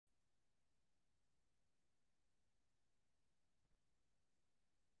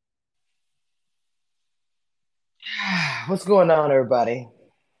What's going on, everybody?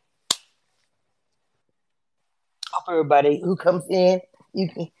 Hope everybody who comes in,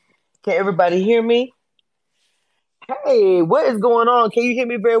 can everybody hear me? Hey, what is going on? Can you hear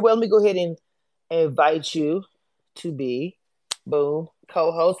me very well? Let me go ahead and invite you to be, boom,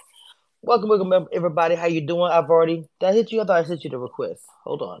 co-host. Welcome, everybody. How you doing? Did I hit you? I thought I sent you the request.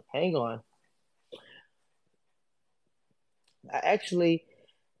 Hold on, hang on. I actually,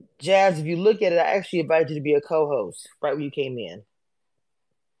 Jazz, if you look at it, I actually invited you to be a co-host right when you came in.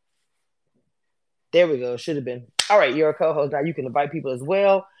 There we go. Should have been. All right, you're a co-host now. You can invite people as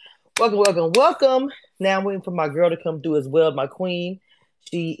well. Welcome. Now I'm waiting for my girl to come through as well, my queen.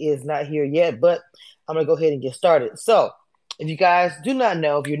 She is not here yet, but I'm gonna go ahead and get started. So, if you guys do not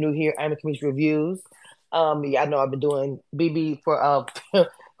know, if you're new here, I'm a Community Reviews. Yeah, I know I've been doing BB for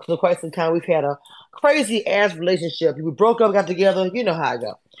for quite some time. We've had a crazy ass relationship. We broke up, got together. You know how I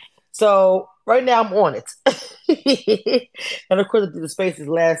go. So right now I'm on it. And of course I did the spaces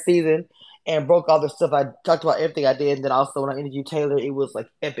last season and broke all the stuff. I talked about everything I did, and then also when I interviewed Taylor, it was like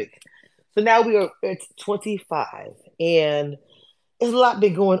epic. So now we are at 25, and there's a lot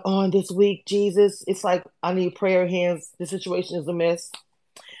been going on this week. Jesus, it's like I need prayer hands. The situation is a mess.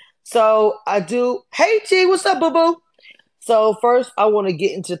 So I do. Hey G, what's up, boo boo? So first, I want to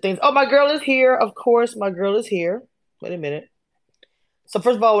get into things. Oh, my girl is here. Of course, my girl is here. Wait a minute. So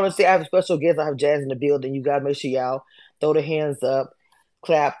first of all, I want to say I have a special guest. I have Jazz in the building. You gotta make sure y'all throw the hands up,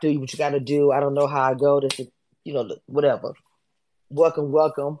 clap, do what you gotta do. I don't know how I go. This is, whatever.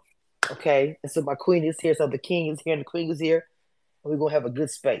 Welcome. Okay. And so my queen is here. So the king is here and the queen is here. And we're gonna have a good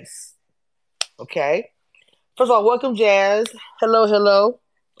space. Okay. First of all, welcome, Jazz. Hello.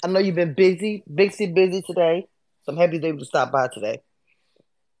 I know you've been busy today. So I'm happy you're able to stop by today.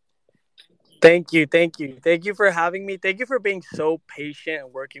 Thank you for having me. Thank you for being so patient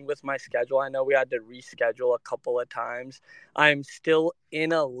and working with my schedule. I know we had to reschedule a couple of times. I'm still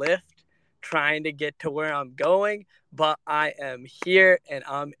in a lift trying to get to where I'm going, but I am here and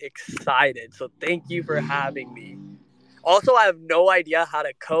I'm excited. So thank you for having me. Also, I have no idea how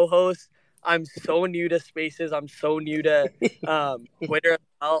to co-host. I'm so new to Spaces. I'm so new to Twitter.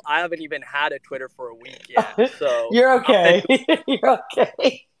 Well, I haven't even had a Twitter for a week yet. So You're I'm the okay. You're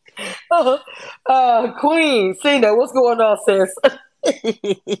okay. Queen, Cena, what's going on, sis?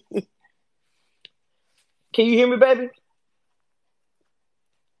 Can you hear me, baby?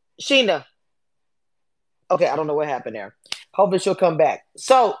 Sheena. Okay, I don't know what happened there. Hopefully she'll come back.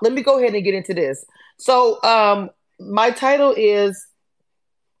 So let me go ahead and get into this. So my title is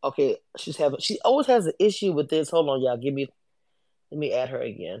okay, she always has an issue with this. Hold on, y'all. Let me add her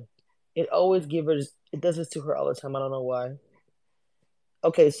again. It does this to her all the time. I don't know why.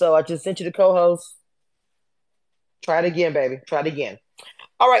 Okay, so I just sent you the co-host. Try it again, baby. Try it again.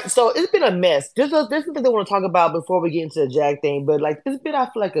 All right, so it's been a mess. There's something I want to talk about before we get into the Jag thing, but like it's been, I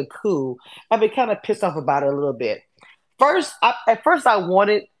feel like a coup. I've been kind of pissed off about it a little bit. At first, I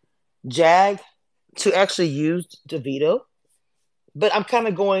wanted Jag to actually use DeVito, but I'm kind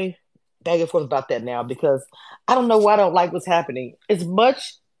of going back and forth about that now because I don't know why I don't like what's happening. As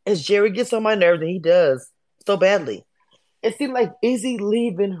much as Jerry gets on my nerves, and he does so badly, it seemed like Izzy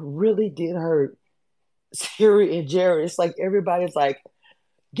leaving really did hurt Jerry and Jerry. It's like everybody's like,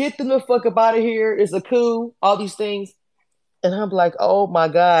 get them the fuck up out of here. It's a coup. All these things. And I'm like, oh my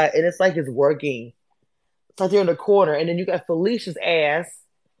God. And it's like it's working. It's like they're in the corner. And then you got Felicia's ass.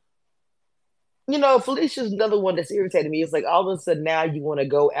 Felicia's another one that's irritating me. It's like all of a sudden now you want to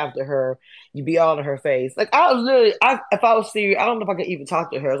go after her. You be all in her face. Like I was literally, if I was serious, I don't know if I could even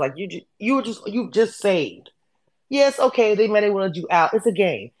talk to her. It's like you just saved. Yes, okay, they might have wanted you out. It's a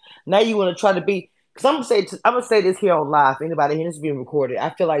game. Now you want to try to be. Because I'm gonna say this here on live. For anybody here, this is being recorded.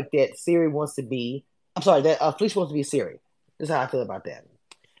 I feel like that Siri wants to be. I'm sorry, that Felicia wants to be Siri. This is how I feel about that.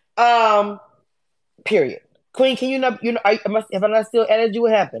 Um, period. Queen, can you not? Have I not still added you?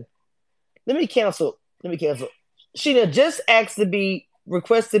 What happened? Let me cancel. Sheena just asked to be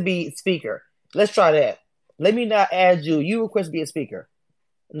request to be speaker. Let's try that. Let me not add you. You request to be a speaker.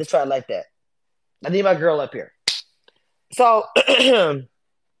 Let's try it like that. I need my girl up here. So,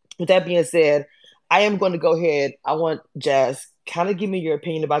 with that being said, I am going to go ahead. I want Jazz kind of give me your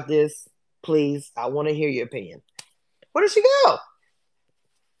opinion about this, please. I want to hear your opinion. Where did she go?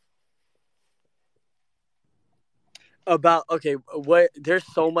 About okay, what there's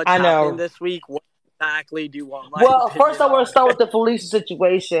so much I happening know. this week. What exactly do you want my Well, first opinion I want to on? start with the Felicia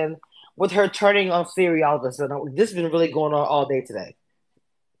situation with her turning on Siri all of a sudden. This has been really going on all day today.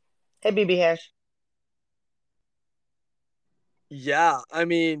 Hey, BB Hash. I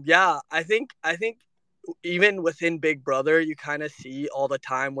think even within Big Brother, you kind of see all the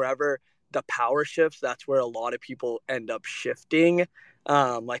time wherever the power shifts, that's where a lot of people end up shifting,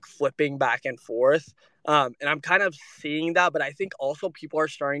 like flipping back and forth. And I'm kind of seeing that, but I think also people are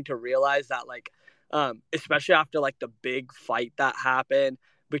starting to realize that, like, especially after like the big fight that happened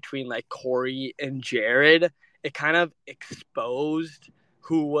between like Corey and Jared, it kind of exposed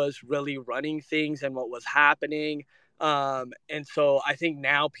who was really running things and what was happening. And so I think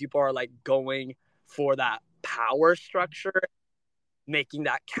now people are like going for that power structure, making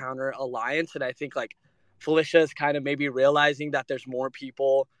that counter alliance. And I think like Felicia is kind of maybe realizing that there's more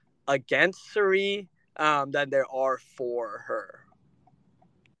people against Suri than there are for her.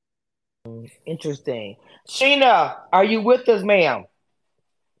 Interesting. Sheena, are you with us, ma'am?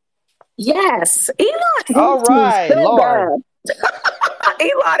 Yes, Elon All hates me right, so Lord. bad.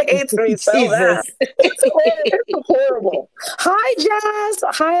 Elon hates me so bad. Jesus. It's horrible. Hi,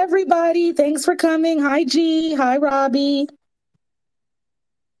 Jazz. Hi, everybody. Thanks for coming. Hi, G. Hi, Robbie.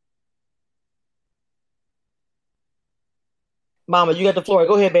 Mama, you got the floor.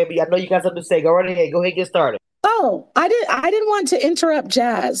 Go ahead, baby. I know you got something to say. Go right ahead. Go ahead, get started. Oh, I didn't want to interrupt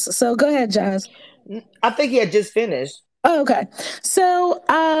Jazz. So go ahead, Jazz. I think he had just finished. Oh, okay. So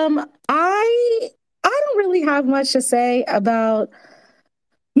I don't really have much to say about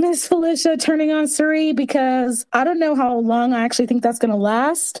Miss Felicia turning on Suri because I don't know how long I actually think that's going to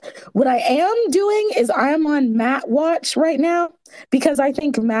last. What I am doing is I am on Matt watch right now because I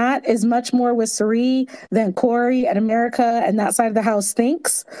think Matt is much more with Suri than Corey and America and that side of the house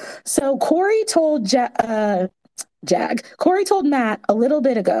thinks. So Corey told Corey told Matt a little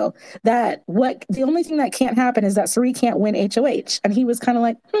bit ago that the only thing that can't happen is that Suri can't win HOH. And he was kind of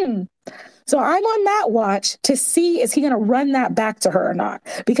like, So I'm on Matt watch to see is he going to run that back to her or not?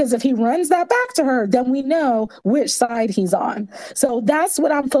 Because if he runs that back to her, then we know which side he's on. So that's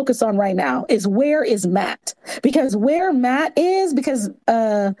what I'm focused on right now is where is Matt? Because where Matt is, because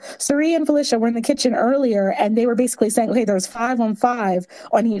Suri and Felicia were in the kitchen earlier and they were basically saying, okay, there's 5-on-5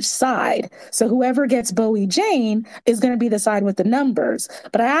 on each side. So whoever gets Bowie Jane is going to be the side with the numbers.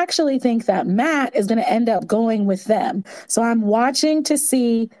 But I actually think that Matt is going to end up going with them. So I'm watching to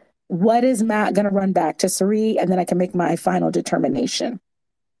see what is Matt going to run back to Suri, and then I can make my final determination.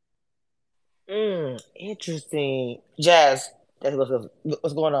 Interesting. Jazz,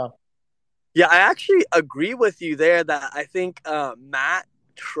 what's going on? Yeah, I actually agree with you there that I think Matt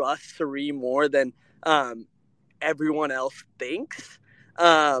trusts Suri more than everyone else thinks.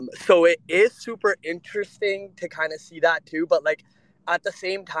 So it is super interesting to kind of see that too. But like at the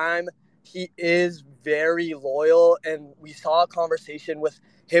same time, he is very loyal, and we saw a conversation with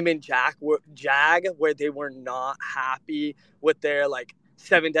him and Jag where they were not happy with their like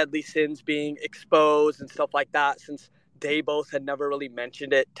 7 deadly sins being exposed and stuff like that, since they both had never really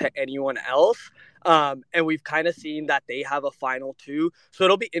mentioned it to anyone else. And we've kind of seen that they have a final two. So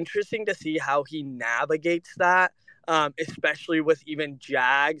it'll be interesting to see how he navigates that, especially with even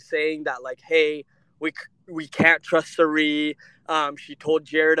Jag saying that, like, hey, we can't trust Sari. She told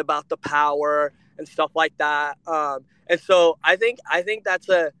Jared about the power and stuff like that. And so I think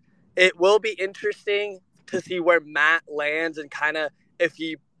it will be interesting to see where Matt lands and kind of if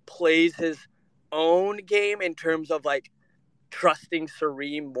he plays his own game in terms of like trusting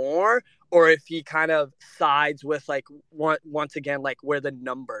Serene more, or if he kind of sides with like once again like where the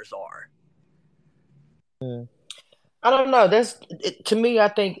numbers are. I don't know. To me. I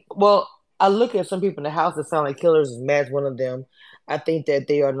think. Well, I look at some people in the house that sound like killers. And Matt's one of them. I think that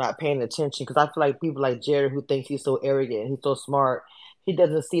they are not paying attention because I feel like people like Jared, who thinks he's so arrogant, he's so smart, he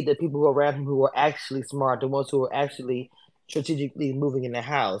doesn't see the people who are around him who are actually smart, the ones who are actually strategically moving in the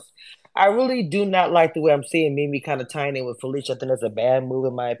house. I really do not like the way I'm seeing Mimi kind of tying in with Felicia. I think that's a bad move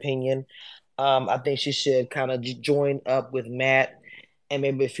in my opinion. I think she should kind of join up with Matt and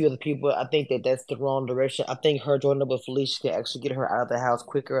maybe a few other people. I think that that's the wrong direction. I think her joining up with Felicia can actually get her out of the house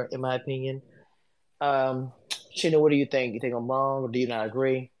quicker, in my opinion. Um, Sheena, what do you think? You think I'm wrong, or do you not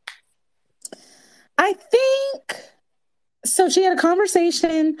agree? I think so. She had a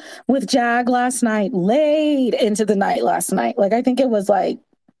conversation with Jag last night, late into the night last night. Like I think it was like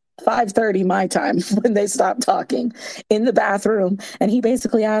 5:30 my time when they stopped talking in the bathroom. And he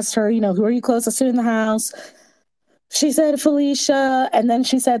basically asked her, who are you closest to in the house? She said Felicia, and then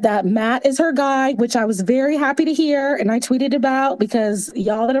she said that Matt is her guy, which I was very happy to hear. And I tweeted about because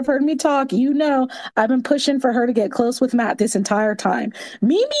y'all that have heard me talk, I've been pushing for her to get close with Matt this entire time.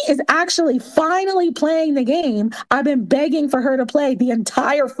 Mimi is actually finally playing the game I've been begging for her to play the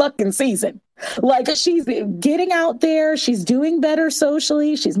entire fucking season. Like she's getting out there, she's doing better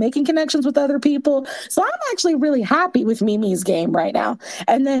socially, she's making connections with other people. So I'm actually really happy with Mimi's game right now.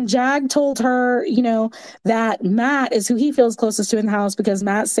 And then Jag told her, that Matt is who he feels closest to in the house because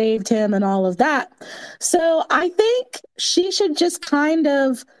Matt saved him and all of that. So I think she should just kind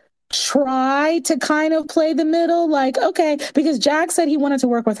of try to kind of play the middle, like, okay, because Jag said he wanted to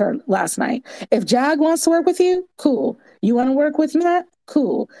work with her last night. If Jag wants to work with you, cool. You want to work with Matt?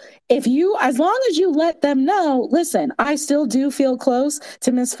 Cool. As long as you let them know, listen, I still do feel close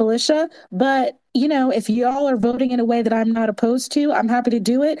to Miss Felicia, but if y'all are voting in a way that I'm not opposed to, I'm happy to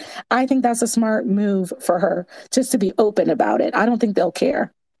do it. I think that's a smart move for her, just to be open about it. I don't think they'll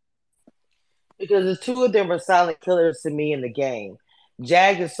care. Because the two of them were silent killers to me in the game.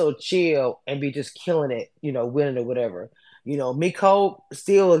 Jag is so chill and be just killing it, winning or whatever. Miko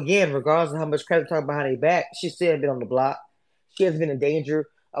still, again, regardless of how much credit talking behind their back, she still been on the block. She has been in danger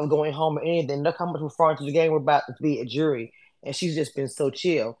of going home or anything. Look how much we're far into the game. We're about to be a jury, and she's just been so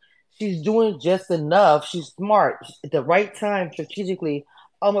chill. She's doing just enough. She's smart. At the right time, strategically,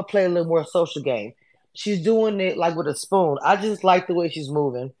 I'm gonna play a little more social game. She's doing it like with a spoon. I just like the way she's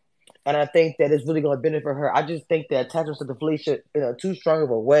moving, and I think that it's really going to benefit her. I just think that attachment to Felicia in a too strong of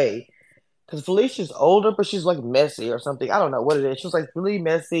a way, because Felicia's older, but she's like messy or something. I don't know what it is. She's like really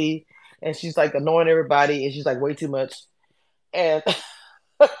messy, and she's like annoying everybody, and she's like way too much. And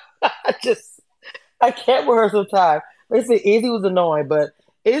I can't with her sometimes. They say Izzy was annoying, but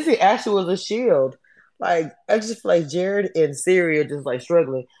Izzy actually was a shield. Like I just feel like Jared and Siri are just like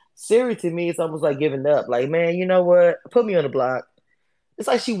struggling. Siri to me is almost like giving up. Like, man, you know what? Put me on the block. It's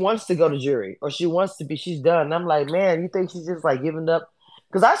like she wants to go to jury or she wants to be. She's done. And I'm like, man, you think she's just like giving up?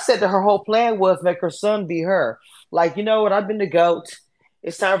 Because I said that her whole plan was make her son be her. Like, you know what? I've been the GOAT.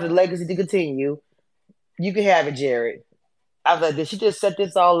 It's time for the legacy to continue. You can have it, Jared. I was like, did she just set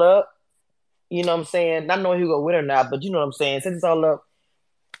this all up? You know what I'm saying? Not knowing who's gonna win or not, but you know what I'm saying. Set this all up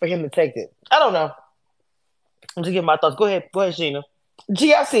for him to take it. I don't know. I'm just giving my thoughts. Go ahead, Sheena.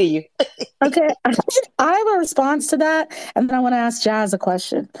 G, I see you. Okay, I have a response to that, and then I want to ask Jazz a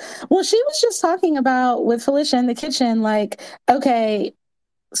question. Well, she was just talking about with Felicia in the kitchen, like, okay,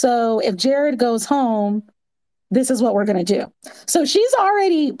 so if Jared goes home, this is what we're going to do. So she's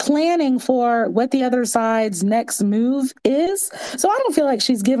already planning for what the other side's next move is. So I don't feel like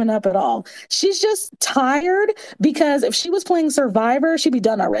she's given up at all. She's just tired because if she was playing Survivor, she'd be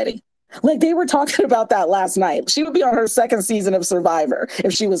done already. Like they were talking about that last night. She would be on her second season of Survivor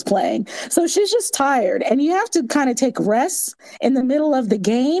if she was playing. So she's just tired. And you have to kind of take rests in the middle of the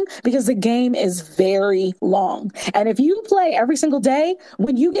game because the game is very long. And if you play every single day,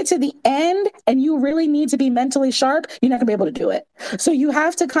 when you get to the end and you really need to be mentally sharp, you're not gonna be able to do it. So you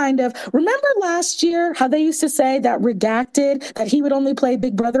have to kind of remember last year how they used to say that Redacted, that he would only play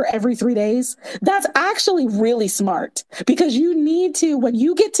Big Brother every 3 days. That's actually really smart because you need to, when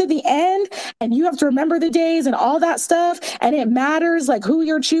you get to the end, and you have to remember the days and all that stuff, and it matters like who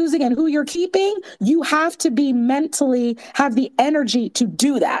you're choosing and who you're keeping, you have to be mentally have the energy to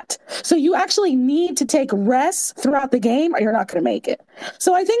do that. So you actually need to take rest throughout the game or you're not going to make it.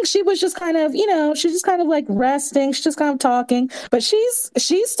 So I think she was just kind of, she's just kind of like resting, she's just kind of talking, but she's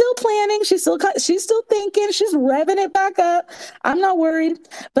still planning, she's still thinking, she's revving it back up. I'm not worried.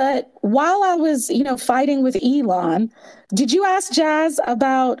 But while I was, fighting with Elon, did you ask Jazz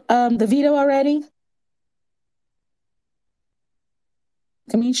about the veto already?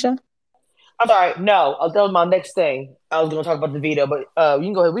 Kamisha? I'm sorry. No, that was my next thing. I was going to talk about the veto, but you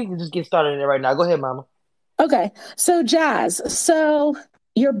can go ahead. We can just get started in it right now. Go ahead, Mama. Okay. So, Jazz,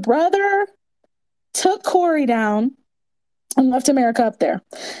 your brother took Corey down and left America up there.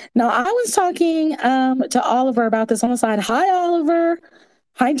 Now, I was talking to Oliver about this on the side. Hi, Oliver.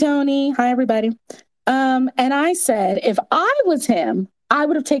 Hi, Tony. Hi, everybody. And I said, if I was him, I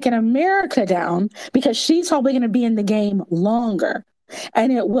would have taken America down because she's probably going to be in the game longer.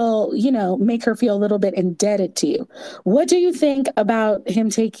 And it will, make her feel a little bit indebted to you. What do you think about him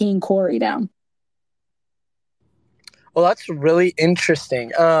taking Corey down? Well, that's really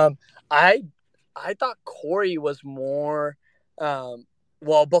interesting. I thought Corey was more,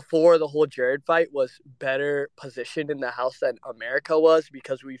 before the whole Jared fight, was better positioned in the house than America was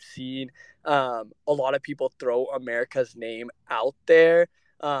because we've seen a lot of people throw America's name out there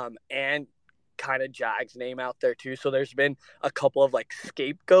and kind of Jag's name out there too. So there's been a couple of like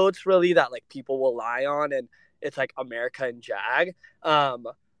scapegoats really that like people will lie on, and it's like America and Jag.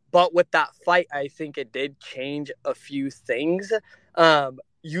 But with that fight, I think it did change a few things.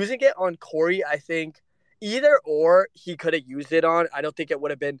 Using it on Corey, I think either or he could have used it on. I don't think it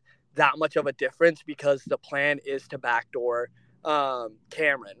would have been that much of a difference because the plan is to backdoor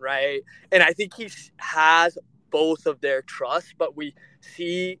Cameron, right? And I think he has both of their trust, but we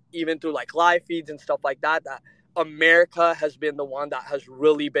see even through like live feeds and stuff like that that America has been the one that has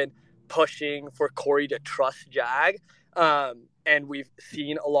really been pushing for Corey to trust Jag. And we've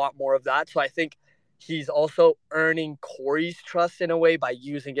seen a lot more of that. So I think he's also earning Corey's trust in a way by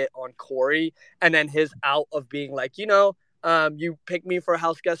using it on Corey. And then his out of being like, you picked me for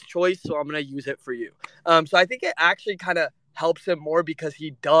house guest choice, so I'm going to use it for you. So I think it actually kind of helps him more because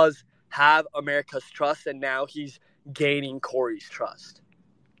he does have America's trust, and now he's gaining Corey's trust.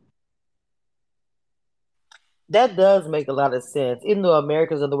 That does make a lot of sense. Even though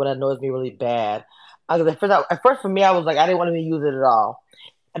America's the one that knows me really bad. At first, for me, I was like, I didn't want him to use it at all.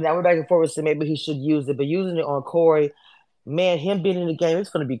 And I went back and forth and said maybe he should use it. But using it on Corey, man, him being in the game, it's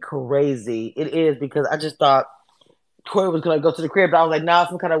going to be crazy. It is, because I just thought Corey was going to go to the crib. But I was like, nah,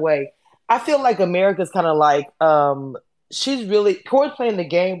 some kind of way. I feel like America's kind of like, Corey's playing the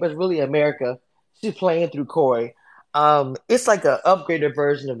game, but it's really America. She's playing through Corey. It's like an upgraded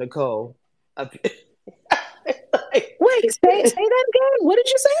version of Nicole. Wait, say that again. What did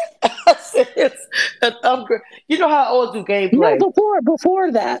you say? It's an upgrade. You know how I always do gameplay. No,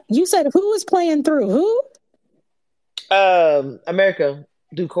 before that, you said who was playing through who? America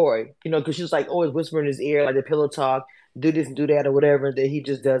do Corey. Because she was like always whispering in his ear, like the pillow talk, do this and do that or whatever. And then he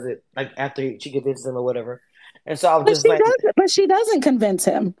just does it like after she convinces him or whatever. And so I'm just like, but she doesn't convince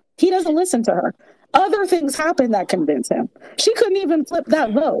him. He doesn't listen to her. Other things happen that convince him. She couldn't even flip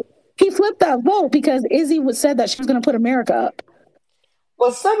that vote. He flipped that vote because Izzy said that she was going to put America up.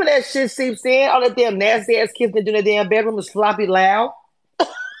 Well, some of that shit seeps in. All that damn nasty ass kids that do in the damn bedroom is floppy loud.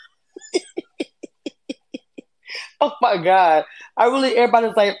 Oh my God.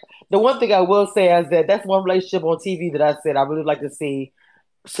 Everybody's like, the one thing I will say is that's one relationship on TV that I said I really like to see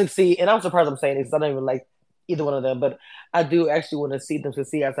succeed. And I'm surprised I'm saying this because I don't even like either one of them, but I do actually want to see them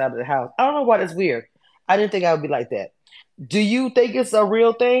succeed outside of the house. I don't know why that's weird. I didn't think I would be like that. Do you think it's a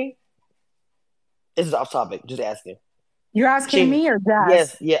real thing? This is off topic. Just asking. You're asking me or Jazz?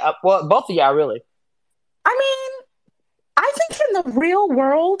 Yes, yeah. Well, both of y'all, really. I mean, I think in the real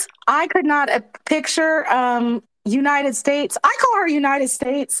world, I could not picture United States. I call her United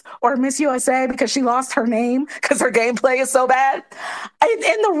States or Miss USA because she lost her name because her gameplay is so bad.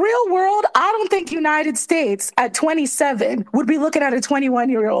 In the real world, I don't think United States at 27 would be looking at a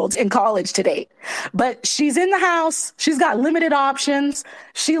 21-year-old in college today. But she's in the house. She's got limited options.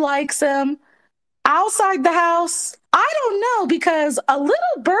 She likes him. Outside the house, I don't know, because a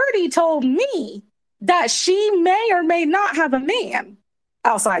little birdie told me that she may or may not have a man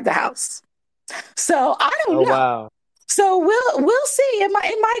outside the house. So I don't know. Wow. So we'll see. It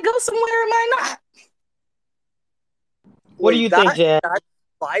might go somewhere, it might not. What do you think, Jan? That's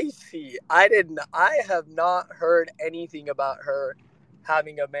spicy. I have not heard anything about her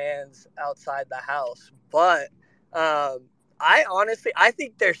having a man's outside the house, but I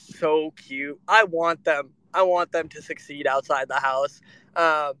think they're so cute. I want them to succeed outside the house.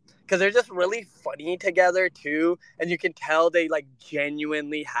 Because they're just really funny together too, and you can tell they like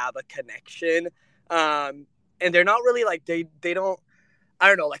genuinely have a connection. And they're not really like they don't, I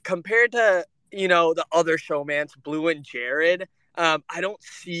don't know, like compared to the other showmans, Blue and Jared. I don't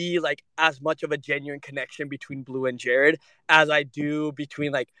see like as much of a genuine connection between Blue and Jared as I do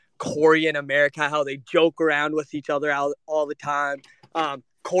between like Corey and America, how they joke around with each other all the time.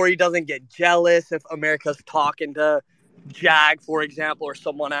 Corey doesn't get jealous if America's talking to Jag, for example, or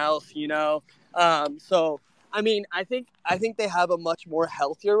someone else, So, I mean, I think they have a much more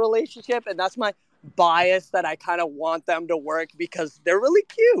healthier relationship, and that's my bias that I kind of want them to work because they're really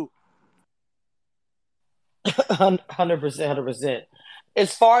cute. 100%.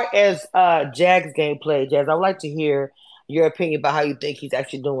 As far as Jag's gameplay, Jazz, I would like to hear your opinion about how you think he's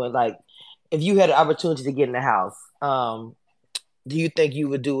actually doing. Like, if you had an opportunity to get in the house, do you think you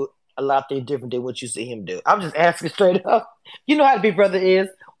would do a lot different than what you see him do? I'm just asking straight up. You know how the Big Brother is.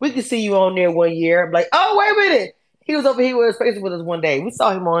 We can see you on there one year. I'm like, oh, wait a minute. He was over here with his face with us one day. We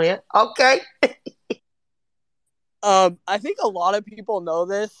saw him on here. Okay. I think a lot of people know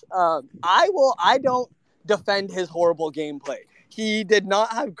this. I don't defend his horrible gameplay. He did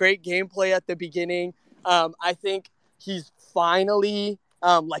not have great gameplay at the beginning. I think he's finally,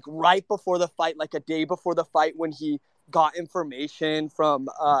 like right before the fight, like a day before the fight, when he got information from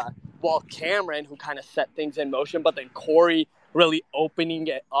Cameron, who kind of set things in motion, but then Corey really opening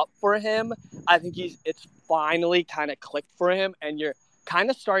it up for him. I think it's finally kind of clicked for him, and you're kind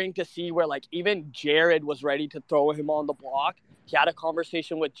of starting to see where like even Jared was ready to throw him on the block. He had a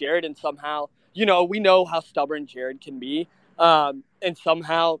conversation with Jared, and somehow, we know how stubborn Jared can be. and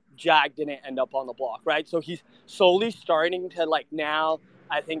somehow Jag didn't end up on the block, right? So he's slowly starting to like now,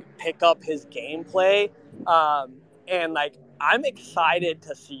 I think, pick up his gameplay, and like I'm excited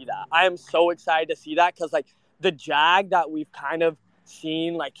to see that. I am so excited to see that because like the Jag that we've kind of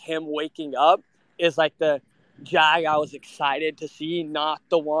seen, like him waking up, is like the Jag I was excited to see, not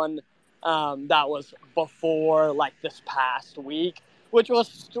the one that was before like this past week, which was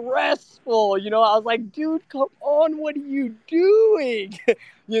stressful. You know, I was like, dude, come on, what are you doing?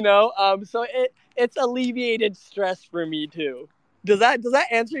 You know, so it's alleviated stress for me too. Does that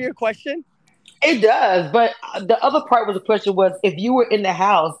answer your question? It does, but the other part was the question was if you were in the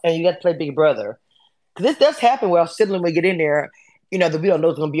house and you got to play Big Brother, because this does happen where a sibling will get in there, you know, that we don't know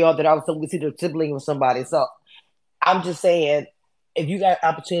it's going to be all that all of a sudden we see the sibling with somebody. So I'm just saying, if you got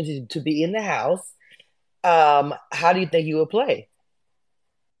opportunity to be in the house, how do you think you would play?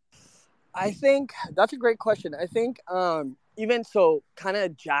 I think that's a great question. I think even so, kind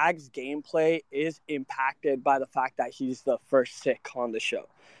of Jag's gameplay is impacted by the fact that he's the first sick on the show.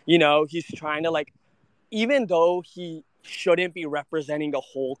 You know, he's trying to like, even though he shouldn't be representing a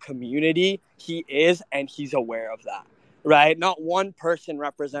whole community, he is, and he's aware of that, right? Not one person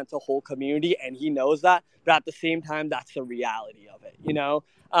represents a whole community, and he knows that, but at the same time, that's the reality of it, you know?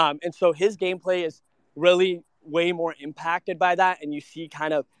 And so his gameplay is really way more impacted by that, and you see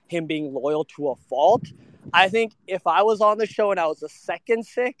kind of him being loyal to a fault. I think if I was on the show and I was the second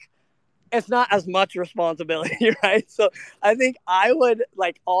sick, it's not as much responsibility, right? So I think I would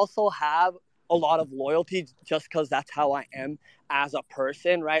like also have a lot of loyalty just because that's how I am as a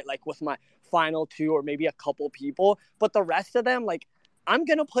person, right? Like with my final two or maybe a couple people, but the rest of them, like I'm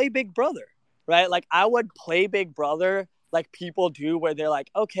gonna play Big Brother, right? Like I would play Big Brother like people do, where they're like,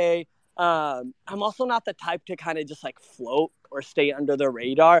 okay, I'm also not the type to kind of just like float or stay under the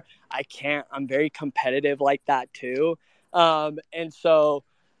radar. I can't. I'm very competitive like that too, and so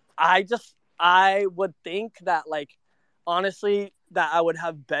I would think that like honestly that I would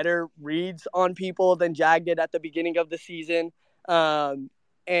have better reads on people than Jag did at the beginning of the season.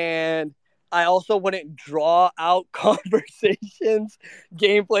 And I also wouldn't draw out conversations,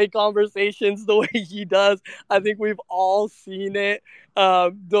 gameplay conversations the way he does. I think we've all seen it.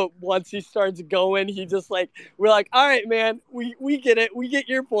 The once he starts going, he just like we're like, all right, man, we get it, we get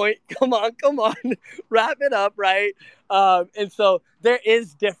your point. Come on, wrap it up, right? And so there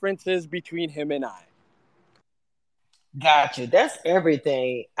is differences between him and I. Got you. That's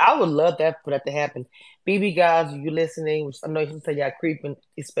everything. I would love that for that to happen. BB guys, if you listening, which I know you say y'all creeping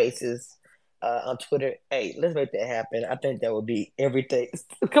these spaces on Twitter. Hey, let's make that happen. I think that would be everything.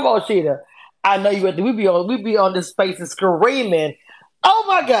 Come on, Sheeta. I know you. We be on this space and screaming. Oh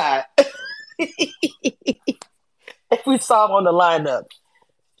my God! If we saw him on the lineup,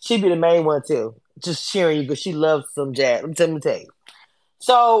 she'd be the main one too. Just cheering you because she loves some jazz. Let me tell you.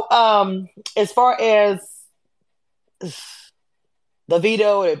 So, as far as the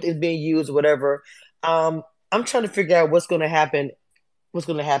veto is being used, or whatever. I'm trying to figure out what's going to happen. What's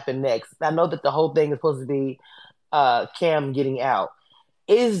going to happen next? I know that the whole thing is supposed to be Cam getting out.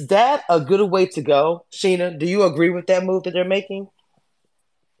 Is that a good way to go, Sheena? Do you agree with that move that they're making?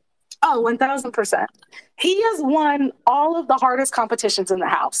 Oh, 1000%. He has won all of the hardest competitions in the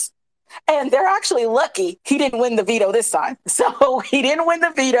house. And they're actually lucky he didn't win the veto this time. So he didn't win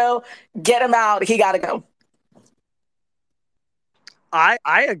the veto. Get him out. He got to go. I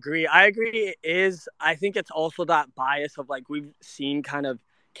agree. I agree. It is. I think it's also that bias of like we've seen kind of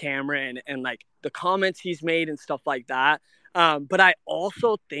Cameron and like the comments he's made and stuff like that. But I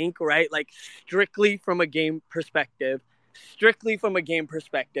also think, right, like strictly from a game perspective,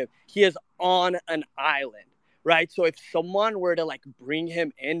 he is on an island, right? So if someone were to like bring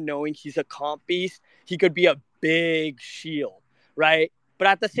him in knowing he's a comp beast, he could be a big shield, right? But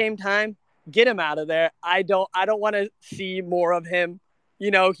at the same time, get him out of there. I don't want to see more of him.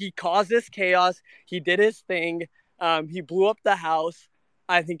 You know, he caused this chaos. He did his thing. He blew up the house.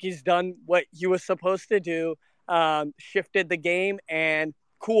 I think he's done what he was supposed to do. Shifted the game, and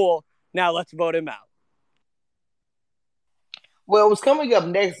cool. Now let's vote him out. Well, what's coming up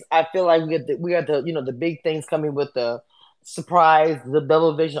next? I feel like we got the the big things coming with the surprise, the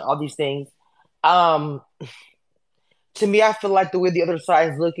double vision, all these things. Um, to me, I feel like the way the other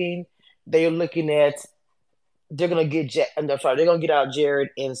side is looking, they're looking at they're gonna get I'm sorry, they're gonna get out Jared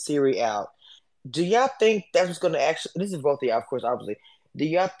and Siri out. Do y'all think that's what's gonna actually? This is both of y'all, of course, obviously. Do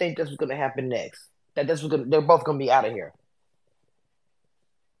y'all think that's what's gonna happen next? They're both gonna be out of here.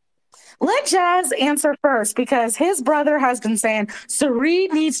 Let Jazz answer first because his brother has been saying Sari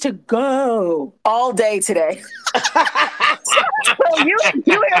needs to go all day today. So you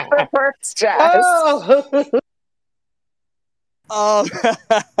answer first, Jazz. Oh, Um,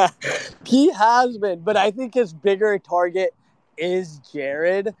 he has been, but I think his bigger target is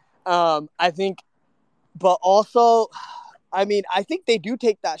Jared. I think, but also, I mean, I think they do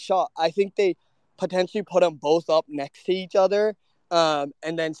take that shot. I think they potentially put them both up next to each other, and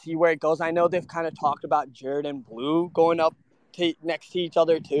then see where it goes. I know they've kind of talked about Jared and Blue going up next to each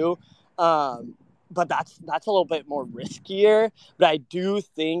other too, but that's a little bit more riskier. But I do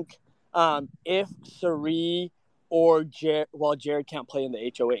think if Sari or Jared can't play in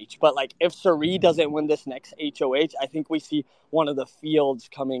the HOH, but like if Sari doesn't win this next HOH, I think we see one of the fields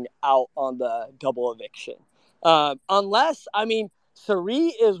coming out on the double eviction. Unless, I mean, Sari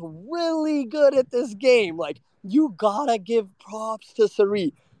is really good at this game. Like, you gotta give props to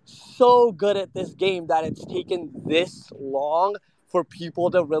Sari. So good at this game that it's taken this long for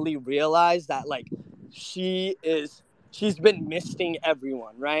people to really realize that, like, she's been misting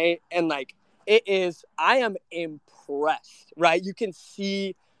everyone, right? And, like, I am impressed, right? You can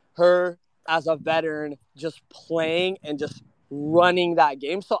see her as a veteran just playing and just running that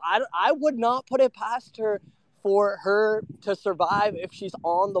game. So I would not put it past her for her to survive if she's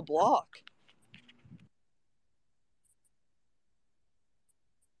on the block.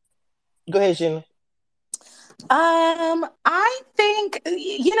 Go ahead, Sheena. I think,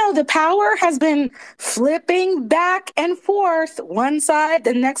 the power has been flipping back and forth. One side,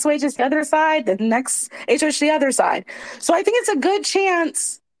 the next wage is the other side, the next HOH the other side. So I think it's a good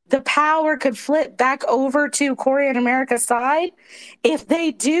chance the power could flip back over to Corey and America's side. If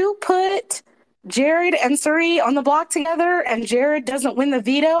they do put Jared and Suri on the block together and Jared doesn't win the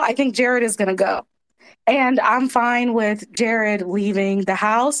veto, I think Jared is going to go. And I'm fine with Jared leaving the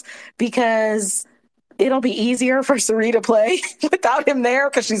house because it'll be easier for Sari to play without him there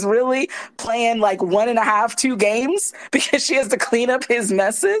because she's really playing like 1.5, 2 games because she has to clean up his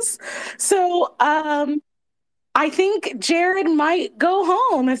messes. So I think Jared might go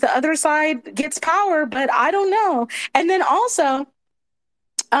home if the other side gets power, but I don't know. And then also,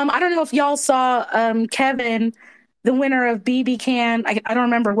 I don't know if y'all saw Kevin, the winner of BB Can. I don't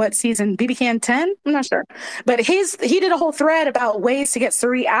remember what season. BB Can 10? I'm not sure. But he did a whole thread about ways to get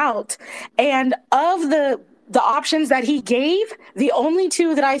Suri out. And of the options that he gave, the only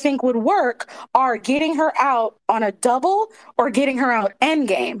two that I think would work are getting her out on a double or getting her out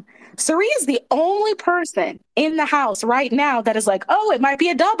endgame. Sari is the only person in the house right now that is like, oh, it might be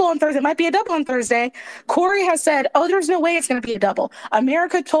a double on Thursday. It might be a double on Thursday. Corey has said, oh, there's no way it's going to be a double.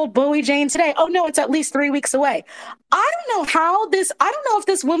 America told Bowie Jane today, oh, no, it's at least 3 weeks away. I don't know if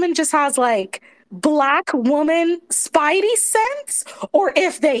this woman just has like black woman spidey sense or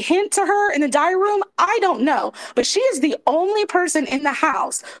if they hint to her in the diary room. I don't know. But she is the only person in the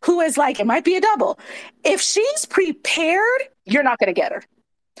house who is like, it might be a double. If she's prepared, you're not going to get her.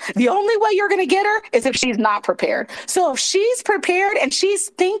 The only way you're going to get her is if she's not prepared. So if she's prepared and she's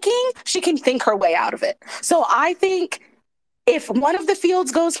thinking, she can think her way out of it. So I think if one of the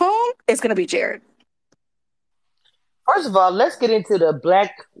fields goes home, it's going to be Jared. First of all, let's get into the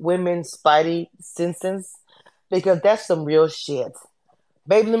black women spidey senses because that's some real shit.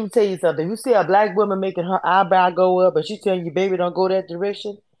 Baby, let me tell you something. If you see a black woman making her eyebrow go up and she's telling you, baby, don't go that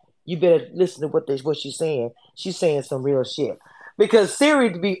direction, you better listen to what she's saying. She's saying some real shit. Because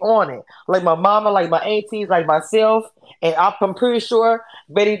Siri to be on it. Like my mama, like my aunties, like myself, and I'm pretty sure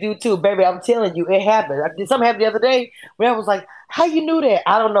Betty do too. Baby, I'm telling you, it happened. Something happened the other day where I was like, how you knew that?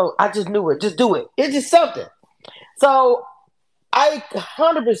 I don't know. I just knew it. Just do it. It's just something. So I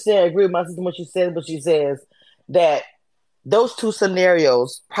 100% agree with my sister when she says that those two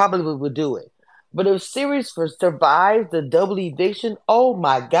scenarios probably would do it. But if Sirius survives the double eviction, oh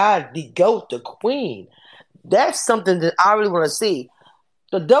my God, the GOAT, the queen. That's something that I really want to see.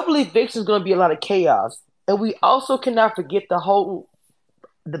 The double eviction is going to be a lot of chaos. And we also cannot forget the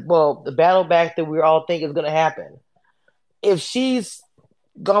battle back that we all think is going to happen. If she's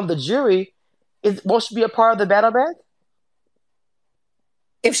gone the jury, won't she be a part of the battle back?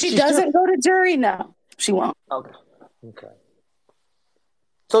 If she doesn't go to jury, no, she won't. Okay.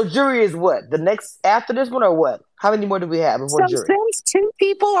 So jury is what? The next after this one or what? How many more do we have before jury? Since 2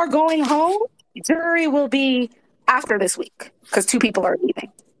 people are going home, jury will be after this week because 2 people are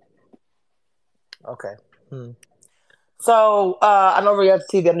leaving. Okay. So I know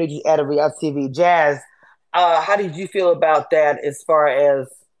reality TV. I need you to add a reality TV. Jazz, how did you feel about that as far as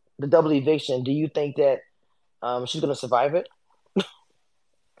the double eviction? Do you think that she's going to survive it?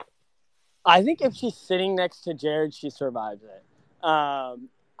 I think if she's sitting next to Jared, she survives it.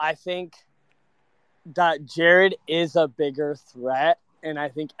 I think that Jared is a bigger threat, and I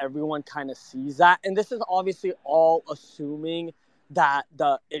think everyone kind of sees that. And this is obviously all assuming that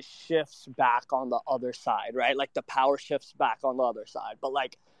the it shifts back on the other side, right? Like the power shifts back on the other side. But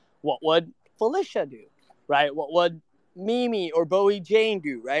like, what would Felicia do, right? What would Mimi or Bowie Jane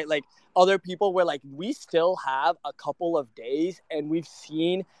do, right? Like other people where like we still have a couple of days and we've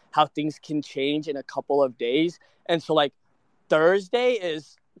seen how things can change in a couple of days. And so like Thursday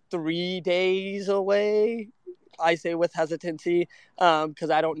is 3 days away. I say with hesitancy because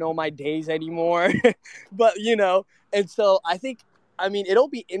I don't know my days anymore. But, and so I mean, it'll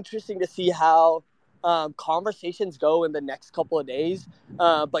be interesting to see how conversations go in the next couple of days.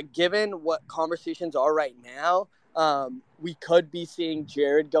 But given what conversations are right now, we could be seeing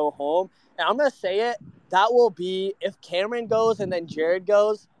Jared go home. And I'm going to say it, that will be, if Cameron goes and then Jared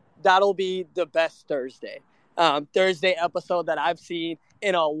goes, that'll be the best Thursday episode that I've seen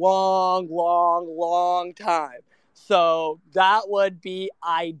in a long, long, long time. So that would be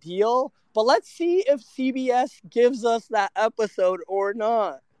ideal. But let's see if CBS gives us that episode or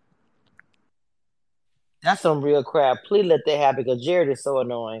not. That's some real crap. Please let that happen because Jared is so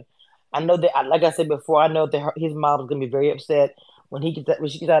annoying. I know that, like I said before, I know that his mom is gonna be very upset when she gets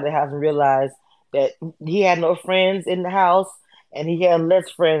out of the house and realize that he had no friends in the house and he had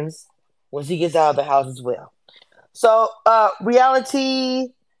less friends when she gets out of the house as well. So, reality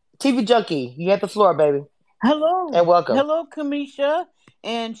TV junkie, you have the floor, baby, and Hello. welcome. Hello, Kamisha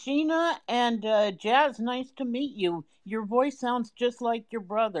and Sheena and Jazz. Nice to meet you. Your voice sounds just like your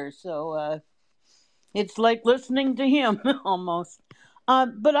brother, so it's like listening to him almost.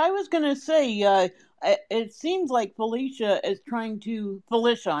 But I was going to say, it seems like Felicia,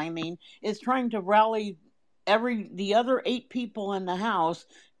 I mean, is trying to rally the other 8 people in the house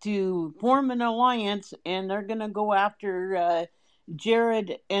to form an alliance, and they're going to go after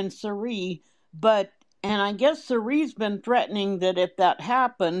Jared and Cerie. But and I guess Cerie's been threatening that if that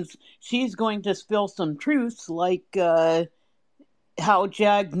happens, she's going to spill some truths, like how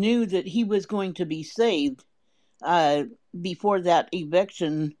Jag knew that he was going to be saved uh, before that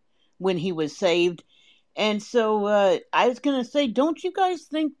eviction when he was saved. And so I was going to say, don't you guys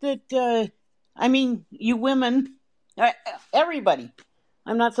think that, I mean, you women, uh, everybody,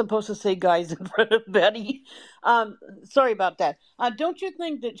 I'm not supposed to say guys in front of Betty. Sorry about that. Don't you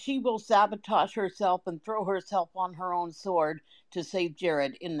think that she will sabotage herself and throw herself on her own sword to save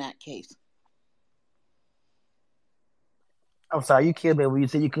Jared in that case? I'm sorry, you killed me when you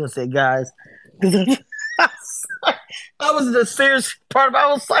said you couldn't say guys. I was in the serious part of it. I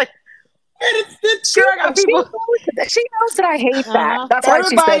was like, man, it's She, sure I got she, people. she knows that I hate Uh that. huh. That's why she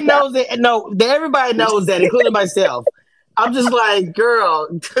Everybody said that. knows it. No, everybody knows that, including myself. I'm just like, girl.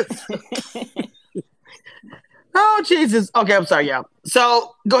 Oh, Jesus. Okay, I'm sorry, y'all.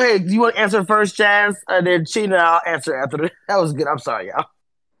 So go ahead. Do you want to answer first, Jazz? And then Sheena, I'll answer after that. That was good. I'm sorry, y'all.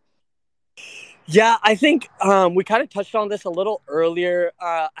 Yeah, I think we kind of touched on this a little earlier.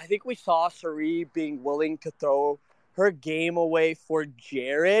 I think we saw Cerie being willing to throw her game away for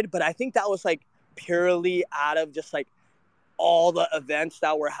Jared, but I think that was like purely out of just like all the events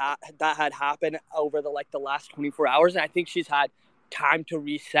that had happened over the last 24 hours, and I think she's had time to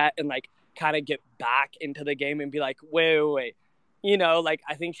reset and like kind of get back into the game and be like, wait. Like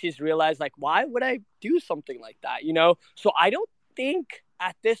I think she's realized like, why would I do something like that? So I don't think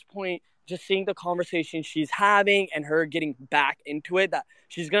at this point, just seeing the conversation she's having and her getting back into it, that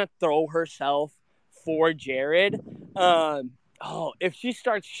she's gonna throw herself for Jared. If she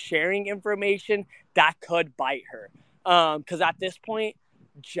starts sharing information, that could bite her. Because at this point,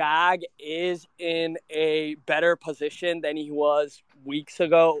 Jag is in a better position than he was weeks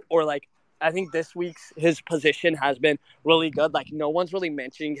ago, or like I think this week's his position has been really good. Like no one's really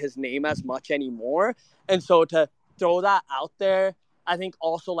mentioning his name as much anymore, and so to throw that out there, I think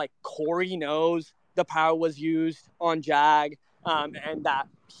also like Corey knows the power was used on Jag, and that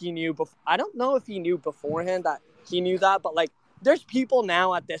he knew. I don't know if he knew beforehand that he knew that, but like there's people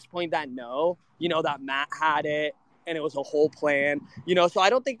now at this point that know, that Matt had it and it was a whole plan, so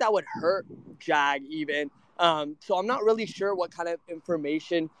I don't think that would hurt Jag even. So I'm not really sure what kind of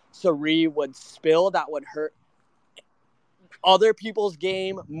information Cerie would spill that would hurt other people's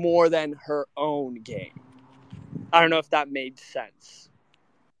game more than her own game. I don't know if that made sense.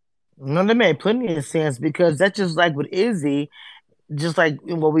 No, that made plenty of sense because that's just like with Izzy, just like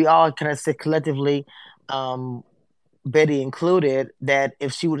what we all kind of said collectively, um, Betty included, that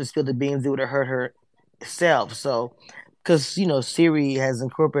if she would have spilled the beans, it would have hurt herself. So, because Siri has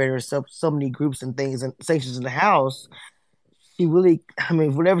incorporated herself so many groups and things and sections in the house, she really, I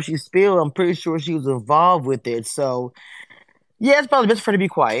mean, whatever she spilled, I'm pretty sure she was involved with it. So, yeah, it's probably best for her to be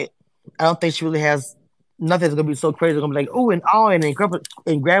quiet. I don't think she really has nothing's gonna be so crazy. Gonna be like, oh, and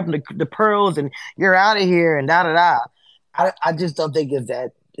grabbing the pearls and you're out of here and da da da. I just don't think it's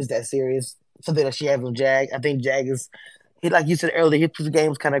that serious. Something that she has with Jag. I think Jag is he like you said earlier. His game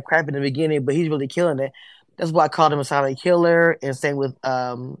was kind of crap in the beginning, but he's really killing it. That's why I called him a silent killer. And same with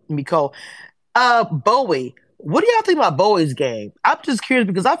Miko. Bowie. What do y'all think about Bowie's game? I'm just curious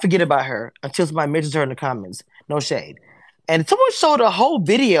because I forget about her until somebody mentions her in the comments. No shade. And someone showed a whole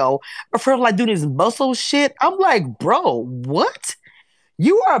video of her like doing this muscle shit. I'm like, bro, what?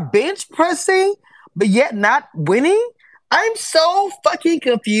 You are bench pressing, but yet not winning? I'm so fucking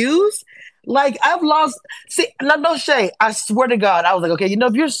confused. Like I've lost. See, no shade. I swear to God, I was like, okay,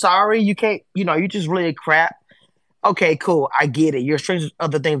 if you're sorry, you can't. You're just really crap. Okay, cool. I get it. You're strange with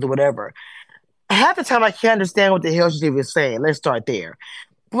other things or whatever. Half the time, I can't understand what the hell she's even saying. Let's start there.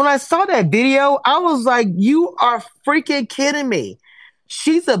 When I saw that video, I was like, you are freaking kidding me.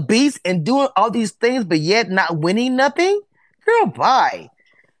 She's a beast and doing all these things, but yet not winning nothing? Girl, bye.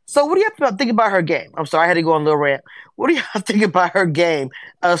 So what do you have to think about her game? I'm sorry, I had to go on a little rant. What do you think about her game?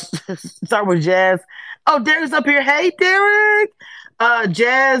 Start with Jazz. Oh, Derek's up here. Hey, Derek.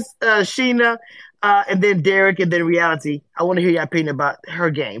 Jazz, Sheena, and then Derek, and then Reality. I want to hear your opinion about her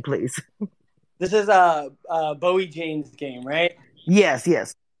game, please. This is Bowie Jane's game, right? Yes,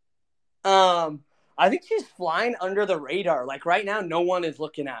 yes. I think she's flying under the radar. Like right now, no one is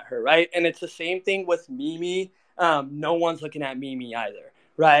looking at her, right? And it's the same thing with Mimi. No one's looking at Mimi either,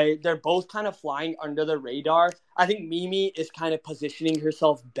 right? They're both kind of flying under the radar. I think Mimi is kind of positioning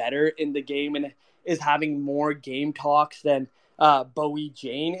herself better in the game and is having more game talks than Bowie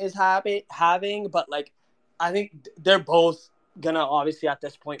Jane is having. But like, I think they're both gonna obviously at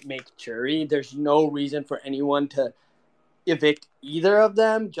this point make jury. There's no reason for anyone to evict either of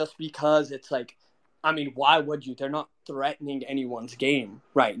them just because it's like, I mean, why would you? They're not threatening anyone's game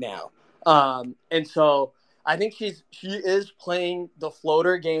right now. And so I think she is playing the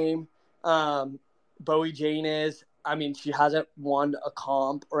floater game. Bowie Jane is. I mean, she hasn't won a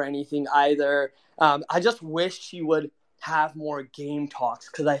comp or anything either. I just wish she would have more game talks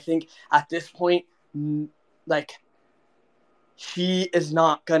because I think at this point, like, she is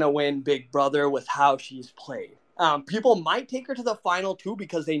not going to win Big Brother with how she's played. People might take her to the final two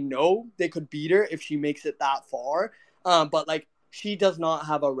because they know they could beat her if she makes it that far. But like, she does not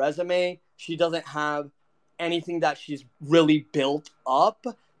have a resume. She doesn't have anything that she's really built up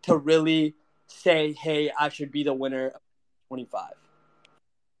to really say, hey, I should be the winner of 25.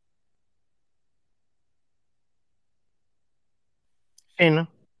 Sheena.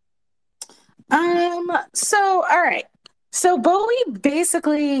 So all right. So Bowie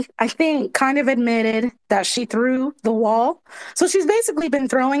basically, I think, kind of admitted that she threw the wall. So she's basically been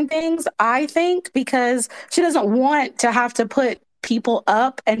throwing things, I think, because she doesn't want to have to put people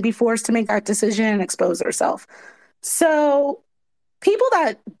up and be forced to make that decision and expose herself. So people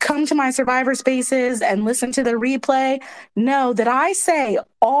that come to my Survivor spaces and listen to the replay know that I say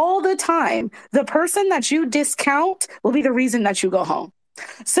all the time, the person that you discount will be the reason that you go home.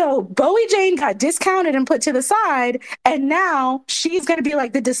 So Bowie Jane got discounted and put to the side, and now she's going to be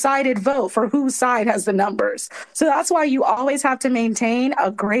like the decided vote for whose side has the numbers. So that's why you always have to maintain a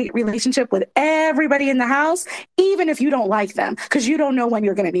great relationship with everybody in the house, even if you don't like them, because you don't know when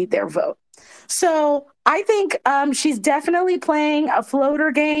you're going to need their vote. So I think she's definitely playing a floater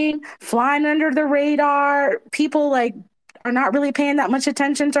game, flying under the radar. People like are not really paying that much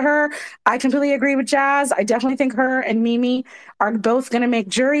attention to her. I completely agree with Jazz. I definitely think her and Mimi are both going to make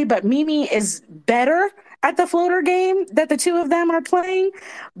jury, but Mimi is better at the floater game that the two of them are playing.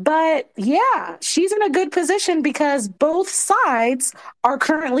 But yeah, she's in a good position because both sides are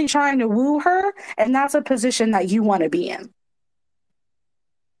currently trying to woo her, and that's a position that you want to be in.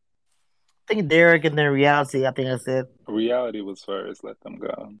 I think Derek and then Reality. I think I said. Reality was first. Let them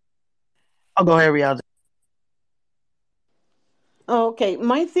go. I'll go ahead, Reality. Okay,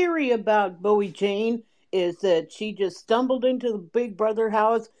 my theory about Bowie Jane is that she just stumbled into the Big Brother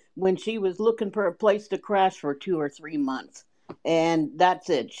house when she was looking for a place to crash for 2 or 3 months. And that's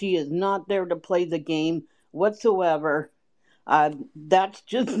it. She is not there to play the game whatsoever. That's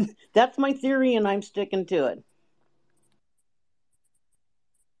just that's my theory, and I'm sticking to it.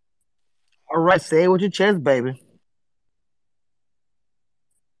 All right, say it with your chest, baby.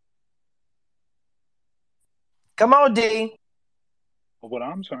 Come on, D. What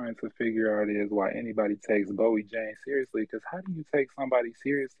I'm trying to figure out is why anybody takes Bowie Jane seriously. Because how do you take somebody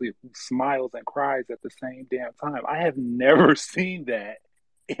seriously who smiles and cries at the same damn time? I have never seen that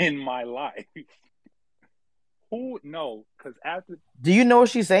in my life. Who? No, because after Do you know what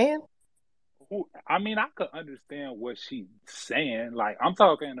she's saying? who? I mean, I could understand what she's saying. Like I'm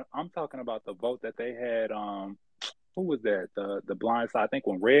talking about the vote that they had. Who was that? The blind side. I think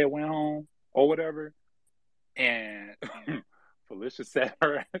when Red went home or whatever. And Felicia sat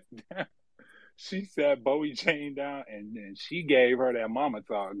her down. She sat Bowie Jane down, and she gave her that mama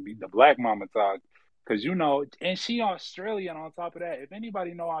talk, the black mama talk, because and she Australian on top of that. If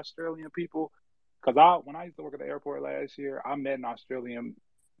anybody know Australian people, because when I used to work at the airport last year, I met an Australian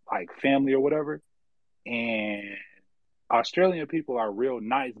like family or whatever, and Australian people are real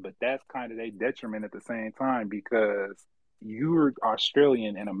nice, but that's kind of their detriment at the same time because you're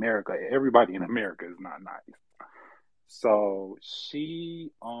Australian in America. Everybody in America is not nice. So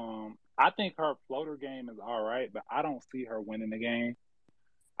I think her floater game is all right, but I don't see her winning the game.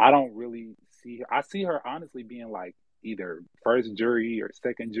 I don't really see her. I see her honestly being like either first jury or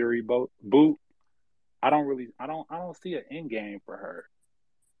second jury boot. I don't see an end game for her.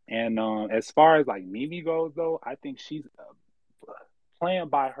 And as far as like Mimi goes, though, I think she's playing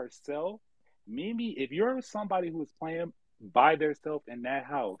by herself. Mimi, if you're somebody who's playing by themselves in that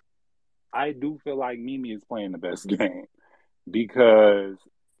house, I do feel like Mimi is playing the best game because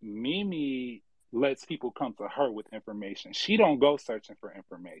Mimi lets people come to her with information. She don't go searching for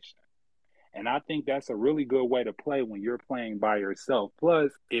information. And I think that's a really good way to play when you're playing by yourself.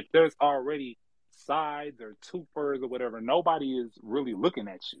 Plus, if there's already sides or twofers or whatever, nobody is really looking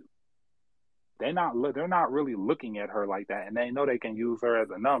at you. They're not really looking at her like that, and they know they can use her as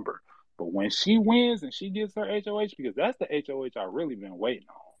a number. But when she wins and she gets her HOH, because that's the HOH I really been waiting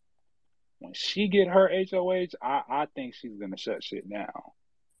on. When she get her HOH, I think she's gonna shut shit down.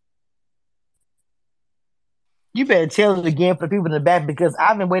 You better tell it again for the people in the back because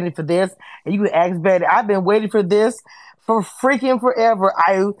I've been waiting for this, and you can ask Betty. I've been waiting for this for freaking forever.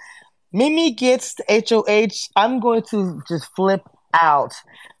 Mimi gets the HOH. I'm going to just flip out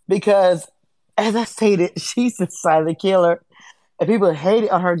because, as I stated, she's the silent killer, and people hate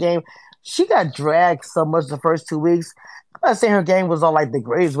it on her game. She got dragged so much the first 2 weeks. I'm not saying her game was all like the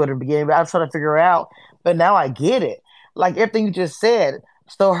greatest with her beginning, but I was trying to figure her out. But now I get it. Like everything you just said.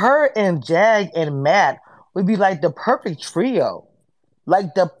 So her and Jag and Matt would be like the perfect trio,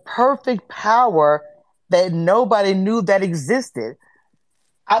 like the perfect power that nobody knew that existed.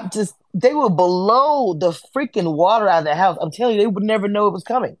 They were below the freaking water out of the house. I'm telling you, they would never know it was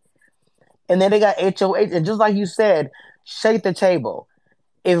coming. And then they got HOH, and just like you said, shake the table.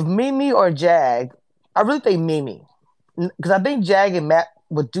 If Mimi or Jag, I really think Mimi, because I think Jag and Matt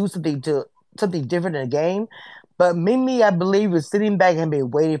would do something different in the game. But Mimi, I believe, was sitting back and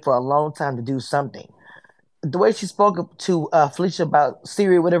been waiting for a long time to do something. The way she spoke to Felicia about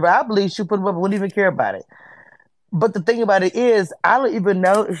Siri or whatever, I believe she put him up and wouldn't even care about it. But the thing about it is, I don't even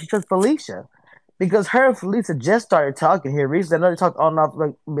know if she trusts Felicia because her and Felicia just started talking here recently. I know they talked on and off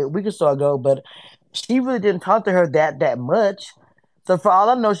like a week or so ago, but she really didn't talk to her that much. So for all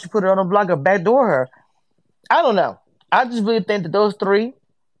I know, she put her on a block or backdoor her. I don't know. I just really think that those three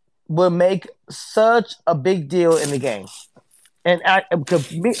will make such a big deal in the game. And I'm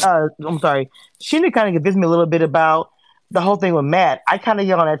sorry, Sheena kind of convinced me a little bit about the whole thing with Matt. I kind of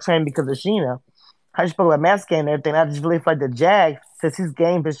get on that train because of Sheena. How you spoke about Matt's game and everything. I just really feel like the Jag, since his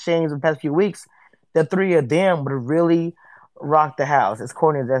game has changed in the past few weeks, the three of them would really rock the house. As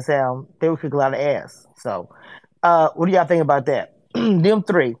corny as that sounds, they would kick a lot of ass. So, what do y'all think about that? Them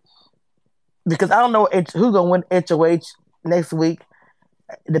three, because I don't know who's gonna win HOH next week.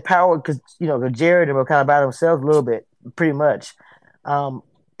 The power, because Jared and were kind of by themselves a little bit, pretty much. And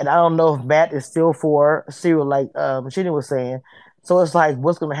I don't know if Matt is still for Cyril, like Sheena was saying. So it's like,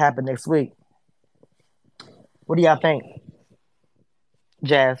 what's going to happen next week? What do y'all think,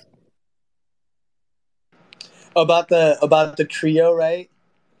 Jazz? About the trio, right?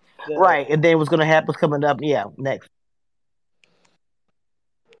 Right, and then what's going to happen coming up? Yeah, next.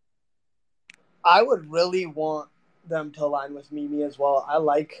 I would really want them to align with Mimi as well. I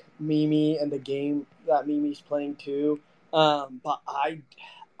like Mimi and the game that Mimi's playing too. But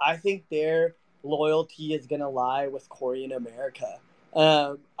I think their loyalty is gonna lie with Corey in America.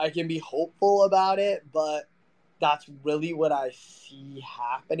 I can be hopeful about it, but that's really what I see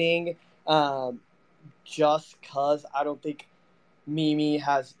happening. Just because I don't think Mimi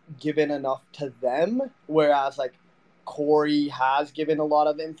has given enough to them, whereas like Corey has given a lot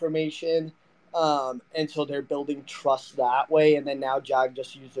of information. And so they're building trust that way. And then now Jag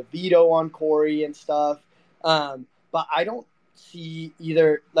just used a veto on Corey and stuff. But I don't see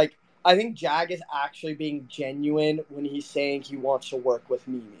either. Like, I think Jag is actually being genuine when he's saying he wants to work with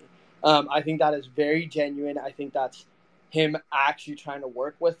Mimi. I think that is very genuine. I think that's him actually trying to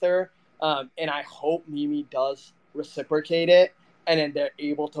work with her. And I hope Mimi does reciprocate it. And then they're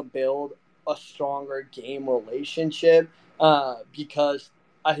able to build a stronger game relationship because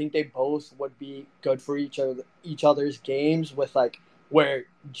I think they both would be good for each other's games with like where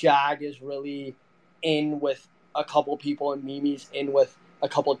Jag is really in with a couple people and Mimi's in with a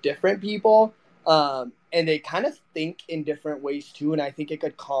couple different people. And they kind of think in different ways too, and I think it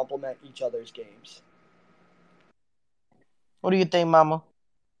could complement each other's games. What do you think, Mama?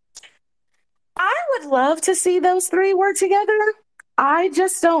 I would love to see those three work together. I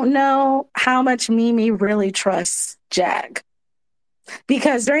just don't know how much Mimi really trusts Jag.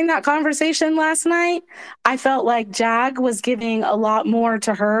 Because during that conversation last night, I felt like Jag was giving a lot more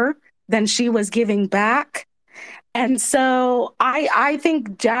to her than she was giving back. And so I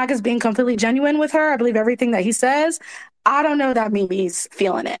think Jag is being completely genuine with her. I believe everything that he says. I don't know that Mimi's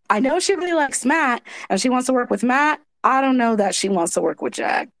feeling it. I know she really likes Matt and she wants to work with Matt. I don't know that she wants to work with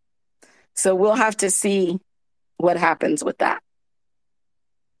Jag. So we'll have to see what happens with that.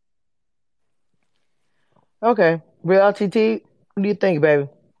 Okay. Real TT, what do you think, baby?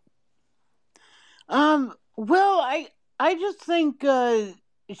 Well, I just think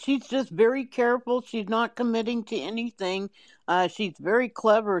she's just very careful. She's not committing to anything. She's very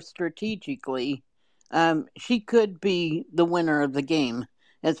clever strategically. She could be the winner of the game,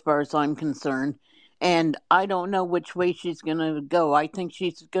 as far as I'm concerned. And I don't know which way she's going to go. I think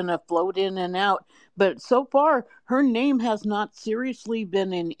she's going to float in and out. But so far, her name has not seriously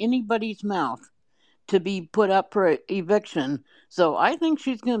been in anybody's mouth to be put up for eviction. So I think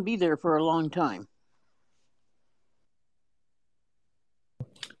she's going to be there for a long time.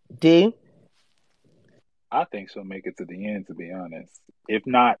 D? I think she'll make it to the end, to be honest. If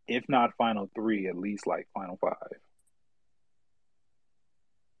not final three, at least like final five.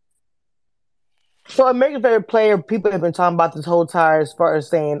 So American favorite player, people have been talking about this whole time as far as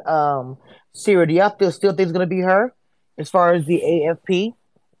saying, Sierra, do y'all still think it's gonna be her? As far as the AFP?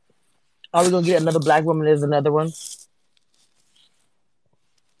 Are we gonna get another black woman as another one?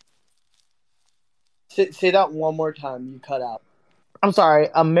 Say that one more time. You cut out. I'm sorry,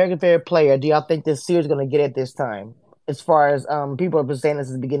 American favorite player, do y'all think this Sierra's gonna get it this time? As far as people have been saying this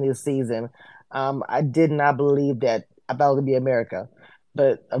at the beginning of the season. I did not believe that I thought it was gonna be America.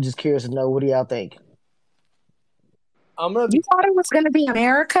 But I'm just curious to know, what do y'all think? I'm gonna You be. thought it was going to be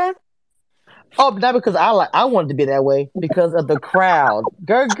America? Oh, not because I wanted to be that way, because of the crowd.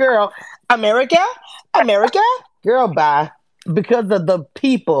 Girl, America, America, girl, bye. Because of the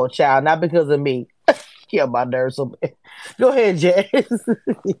people, child, not because of me. Yeah, my nerves. So bad. Go ahead, Jazz.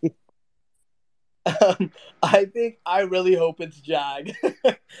 I really hope it's Jag.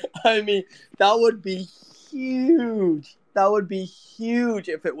 I mean, that would be huge. That would be huge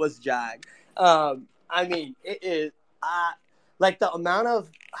if it was Jag. I mean, it is. Like the amount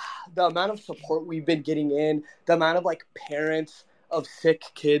of support we've been getting in, the amount of like parents of sick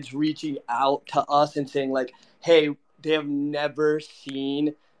kids reaching out to us and saying like, "Hey, they have never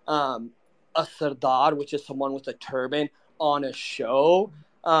seen a sardar, which is someone with a turban, on a show."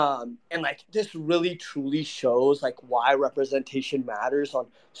 And like this really truly shows like why representation matters on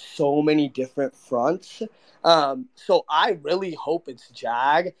so many different fronts. So I really hope it's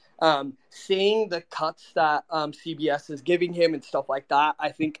Jag. Seeing the cuts that CBS is giving him and stuff like that,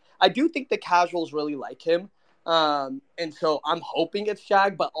 I do think the casuals really like him. And so I'm hoping it's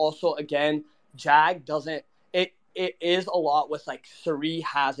Jag, but also again, Jag doesn't. It is a lot with like Suri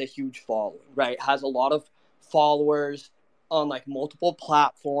has a huge following, right? Has a lot of followers on like multiple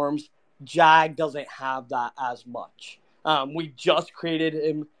platforms. Jag doesn't have that as much. We just created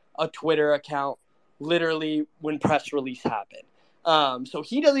him a Twitter account literally when press release happened. So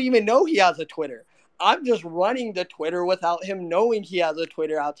he doesn't even know he has a Twitter. I'm just running the Twitter without him knowing he has a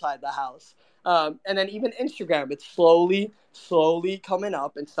Twitter outside the house. And then even Instagram, it's slowly coming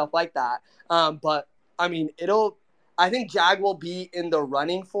up and stuff like that. But I mean, I think Jag will be in the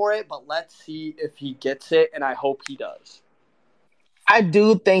running for it, but let's see if he gets it, and I hope he does. I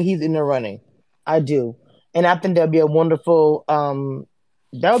do think he's in the running. I do, and I think that would be a wonderful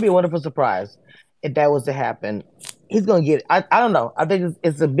surprise if that was to happen. He's gonna get it. I don't know. I think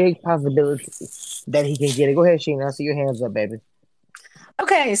it's a big possibility that he can get it. Go ahead, Sheena. I see your hands up, baby.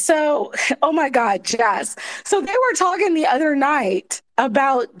 Okay, so oh my God, Jess. So they were talking the other night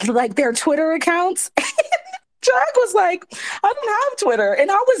about like their Twitter accounts. Jag was like, I don't have Twitter.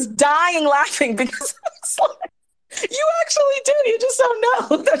 And I was dying laughing because I was like, you actually do. You just don't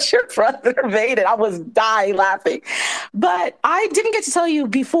know that your brother made it. I was dying laughing. But I didn't get to tell you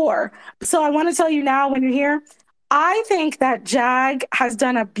before. So I want to tell you now when you're here. I think that Jag has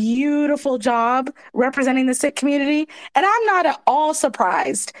done a beautiful job representing the Sikh community. And I'm not at all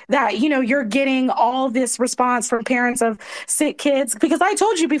surprised that, you're getting all this response from parents of Sikh kids, because I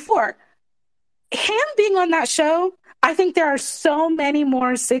told you before, him being on that show I think there are so many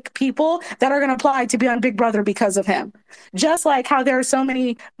more sick people that are going to apply to be on Big Brother because of him. Just like how there are so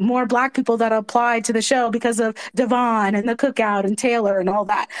many more Black people that apply to the show because of Devon and the Cookout and Taylor and all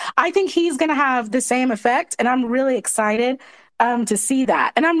that. I think he's going to have the same effect, and I'm really excited to see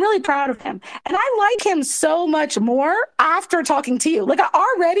that. And I'm really proud of him. And I like him so much more after talking to you. Like, I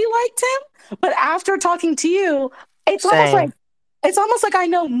already liked him, but after talking to you, it's almost like Same. it's almost like I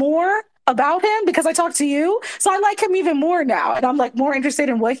know more about him because I talked to you. So I like him even more now. And I'm like more interested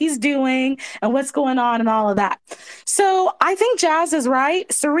in what he's doing and what's going on and all of that. So I think Jazz is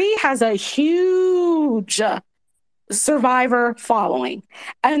right. Sari has a huge Survivor following.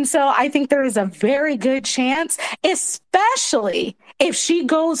 And so I think there is a very good chance, especially if she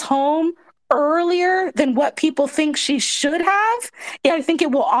goes home earlier than what people think she should have. Yeah, I think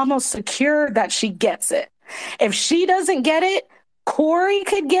it will almost secure that she gets it. If she doesn't get it, Corey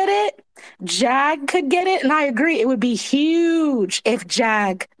could get it, Jag could get it, and I agree it would be huge if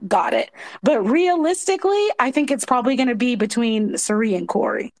Jag got it. But realistically, I think it's probably going to be between Sari and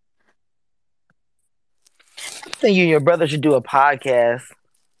Corey. I think you and your brother should do a podcast.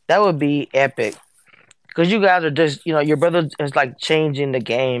 That would be epic. Because you guys are just, your brother is like changing the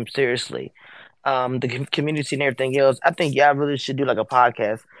game seriously. The community and everything else. I think y'all really should do like a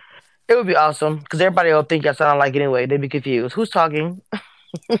podcast. It would be awesome because everybody will think y'all sound like anyway. They'd be confused. Who's talking?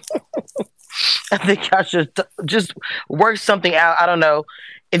 I think y'all should just work something out. I don't know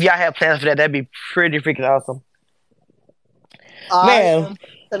if y'all have plans for that. That'd be pretty freaking awesome. I Man, am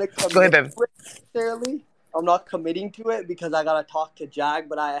gonna go ahead, commit baby. to it necessarily. I'm not committing to it because I gotta talk to Jag,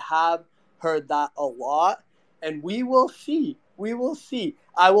 but I have heard that a lot, and we will see. We will see.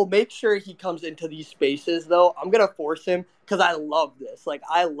 I will make sure he comes into these spaces, though. I'm gonna force him because I love this. Like,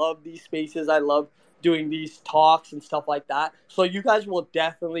 I love these spaces. I love doing these talks and stuff like that. So you guys will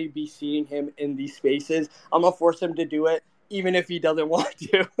definitely be seeing him in these spaces. I'm gonna force him to do it, even if he doesn't want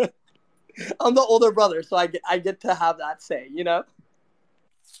to. I'm the older brother, so I get to have that say, you know?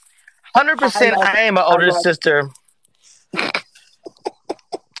 I 100%. love I am an I older love sister.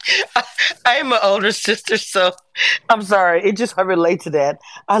 I am an older sister, so I'm sorry. It just I relate to that.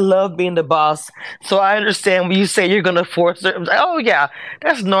 I love being the boss, so I understand when you say you're gonna force it. I'm like, oh yeah,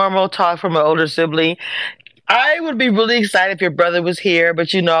 that's normal talk from an older sibling. I would be really excited if your brother was here,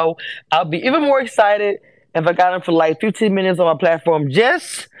 but I'll be even more excited if I got him for like 15 minutes on my platform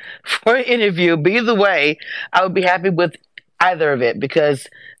just for an interview. But either way, I would be happy with either of it because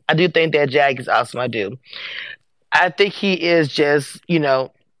I do think that Jag is awesome. I do. I think he is just,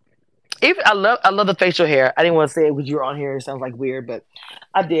 even I love the facial hair. I didn't want to say it because you were on here. It sounds like weird, but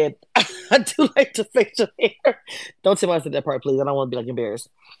I did. I do like the facial hair. Don't tell me I said that part, please. I don't want to be like embarrassed.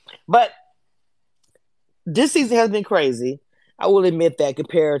 But this season has been crazy. I will admit that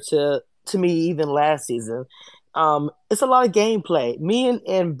compared to me even last season. It's a lot of gameplay. Me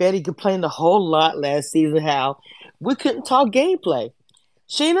and Betty complained a whole lot last season how we couldn't talk gameplay.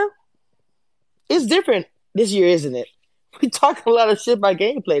 Sheena, it's different this year, isn't it? We talk a lot of shit about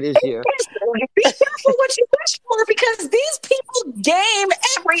gameplay this year. Be careful what you wish for because these people game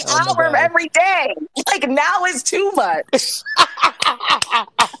every Oh my hour of god. every day. Like now is too much.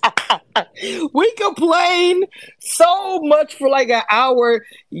 We complain so much for like an hour,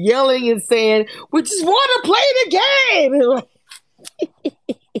 yelling and saying, "We just want to play the game."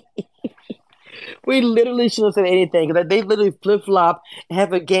 We literally shouldn't have said anything. Like, they literally flip flop and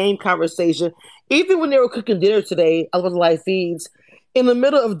have a game conversation. Even when they were cooking dinner today, I was on live feeds. In the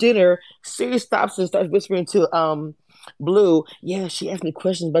middle of dinner, Siri stops and starts whispering to Blue. Yeah, she asked me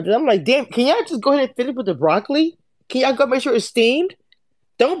questions about this. I'm like, damn, can y'all just go ahead and finish with the broccoli? Can y'all go make sure it's steamed?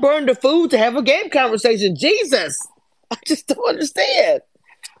 Don't burn the food to have a game conversation. Jesus, I just don't understand.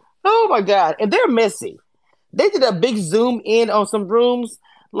 Oh my god, and they're messy. They did a big zoom in on some rooms.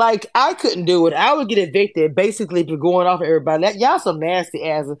 Like I couldn't do it. I would get evicted basically for going off everybody. Y'all some nasty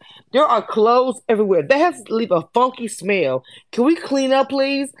asses. There are clothes everywhere. That has to leave a funky smell. Can we clean up,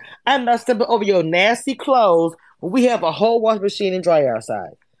 please? I'm not stepping over your nasty clothes when we have a whole wash machine and dryer outside.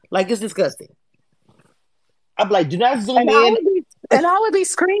 Like it's disgusting. I'm like, do not zoom And in. I would be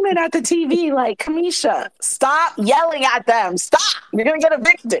screaming at the TV like, Kamisha, stop yelling at them. Stop. You're gonna get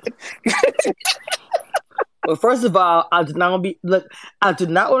evicted. Well, first of all, I do not want to be look. I do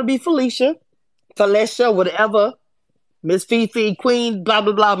not want to be Felicia, whatever, Miss Fifi, Queen, blah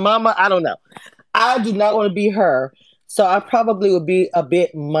blah blah, Mama. I don't know. I do not want to be her, so I probably would be a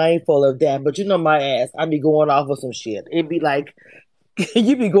bit mindful of that. But you know my ass, I'd be going off with some shit. It'd be like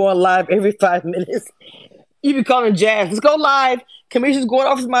you be going live every 5 minutes. You be calling Jazz. Let's go live. Commission's going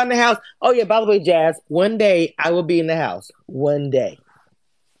off his mind in the house. Oh yeah, by the way, Jazz. One day I will be in the house. One day.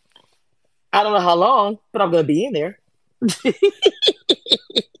 I don't know how long, but I'm gonna be in there. No,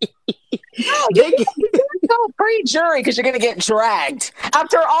 They get- you can't go pre-jury because you're going to get dragged.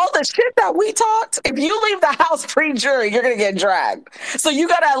 After all the shit that we talked, if you leave the house pre-jury, you're going to get dragged. So you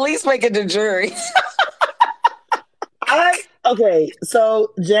got to at least make it to jury. okay,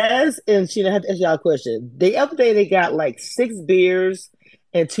 so Jazz and Sheena, I have to ask y'all a question. The other day they got like 6 beers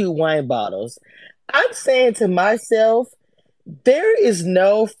and 2 wine bottles. I'm saying to myself, there is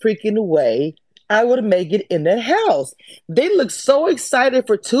no freaking way I would make it in that house. They look so excited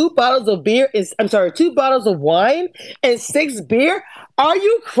for 2 bottles of beer. I'm sorry, 2 bottles of wine and 6 beer. Are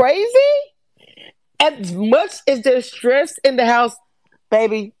you crazy? As much as there's stress in the house,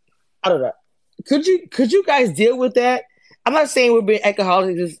 baby, I don't know. Could you guys deal with that? I'm not saying we're being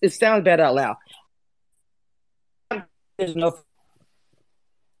alcoholics. It sounds bad out loud. There's no.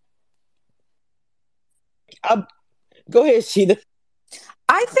 I'll, go ahead, Sheena.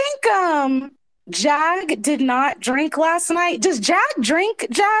 I think Jag did not drink last night. Does Jag drink,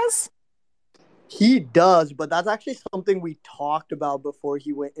 Jazz? He does, but that's actually something we talked about before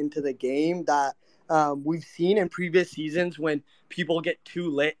he went into the game that we've seen in previous seasons when people get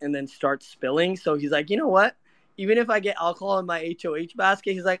too lit and then start spilling. So he's like, you know what? Even if I get alcohol in my HOH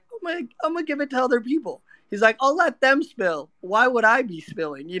basket, he's like, I'm gonna give it to other people. He's like, I'll let them spill. Why would I be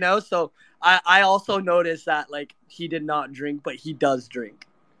spilling? You know? So I also noticed that like he did not drink, but he does drink.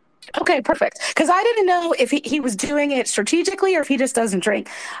 Okay, perfect. Because I didn't know if he was doing it strategically or if he just doesn't drink.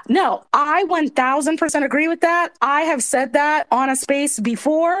 No, I 1000% agree with that. I have said that on a space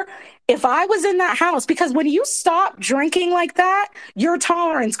before. If I was in that house, because when you stop drinking like that, your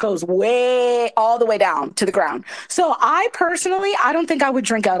tolerance goes way all the way down to the ground. So I personally, I don't think I would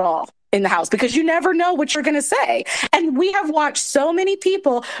drink at all in the house because you never know what you're going to say. And we have watched so many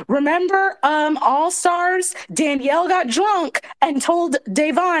people. Remember All Stars? Danielle got drunk and told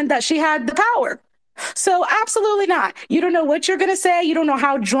Davon that she had the power. So absolutely not. You don't know what you're going to say. You don't know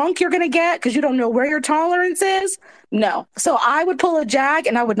how drunk you're going to get because you don't know where your tolerance is. No. So I would pull a Jag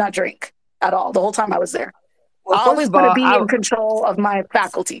and I would not drink at all the whole time I was there. Well, I first always of want to all, be in control of my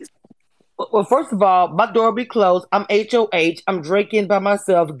faculties. first of all, my door will be closed. I'm HOH. I'm drinking by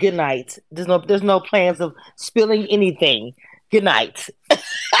myself. Good night. There's no plans of spilling anything. Good night.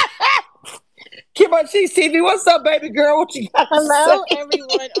 Kim on Cheese TV, what's up, baby girl? What you got to Hello, say?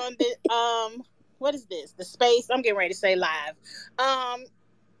 everyone on the what is this? The space. I'm getting ready to say live.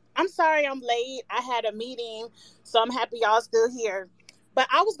 I'm sorry I'm late. I had a meeting, so I'm happy y'all still here. But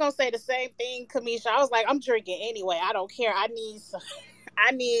I was gonna say the same thing, Kamisha. I was like, I'm drinking anyway. I don't care. I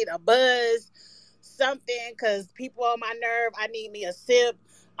need a buzz, something, because people on my nerve. I need me a sip.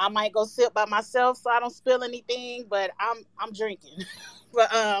 I might go sip by myself so I don't spill anything. But I'm drinking.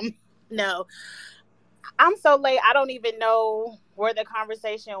 But no. I'm so late. I don't even know where the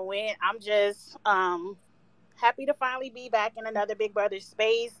conversation went. I'm just happy to finally be back in another Big Brother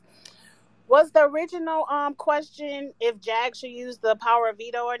space. Was the original question if Jag should use the power of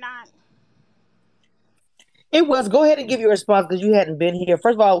veto or not? It was. Go ahead and give your response because you hadn't been here.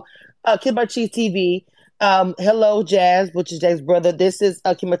 First of all, Kim on Cheese TV. Hello, Jazz, which is Jack's brother. This is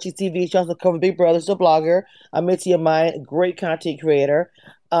Kim on Cheese TV. She also covers Big Brother. She's a blogger. I'm into your mind. Great content creator.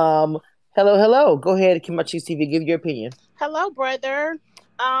 Hello. Go ahead, Kim on Cheese TV. Give your opinion. Hello, brother.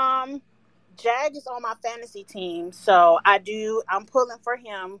 Um, Jag is on my fantasy team, so I'm pulling for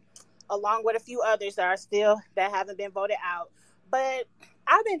him along with a few others that haven't been voted out. But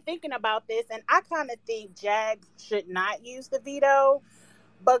I've been thinking about this, and I kind of think Jag should not use the veto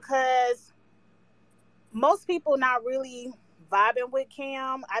because most people not really vibing with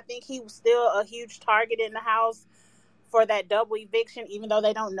Cam. I think he was still a huge target in the house for that double eviction, even though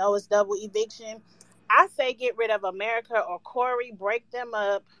they don't know it's double eviction. I say get rid of America or Corey, break them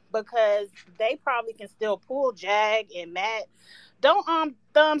up because they probably can still pull Jag and Matt. Don't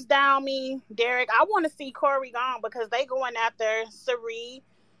thumbs down me, Derek. I want to see Corey gone because they going after Sari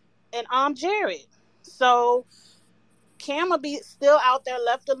and Jared. So Cam will be still out there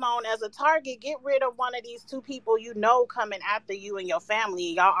left alone as a target. Get rid of one of these two people coming after you and your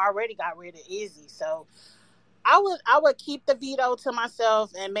family. Y'all already got rid of Izzy. So I would keep the veto to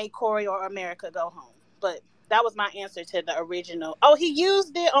myself and make Corey or America go home. But that was my answer to the original. Oh, he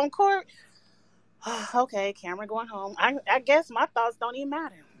used it on court. Okay, Cameron going home. I guess my thoughts don't even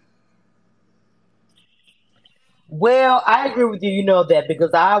matter. Well, I agree with you. You know that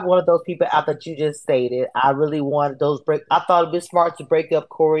because I'm one of those people out that you just stated. I really wanted those break. I thought it'd be smart to break up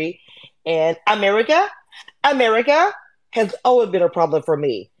Corey and America. America has always been a problem for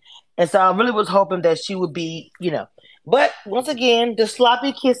me, and so I really was hoping that she would be. But once again, the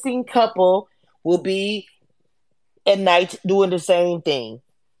sloppy kissing couple will be at night doing the same thing.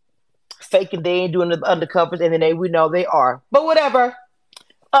 faking they ain't doing the undercovers, and then we know they are. But whatever.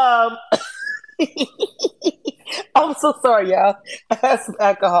 Um, I'm so sorry, y'all. I had some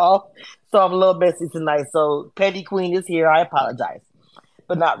alcohol, so I'm a little messy tonight. So Petty Queen is here. I apologize,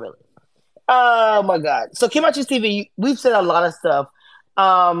 but not really. Oh my God. So Kim Archie's TV, we've said a lot of stuff.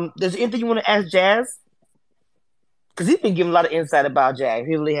 There's anything you want to ask Jazz? Because he's been giving a lot of insight about Jazz.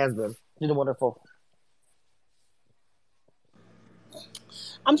 He really has been. He's been wonderful.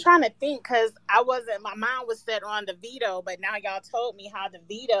 I'm trying to think because I wasn't. My mind was set on the veto, but now y'all told me how the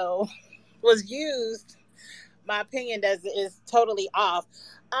veto was used. My opinion is totally off.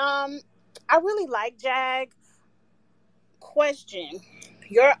 I really like Jag. Question: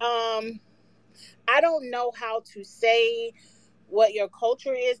 Your I don't know how to say what your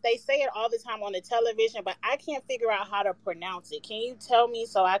culture is. They say it all the time on the television, but I can't figure out how to pronounce it. Can you tell me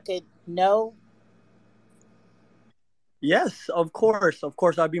so I could know? Yes, of course. Of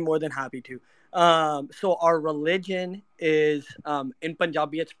course, I'd be more than happy to. So our religion is in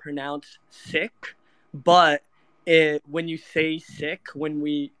Punjabi, it's pronounced Sikh, but when you say Sikh, when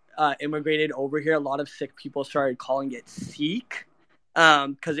we immigrated over here, a lot of Sikh people started calling it Sikh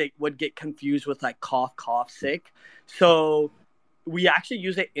because it would get confused with like cough, cough, Sikh. So we actually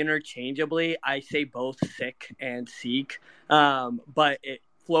use it interchangeably. I say both Sikh and Sikh, but it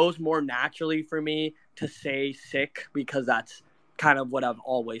flows more naturally for me to say Sikh because that's kind of what I've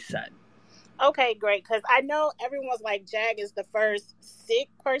always said. Okay, great. Because I know everyone's like Jag is the first Sikh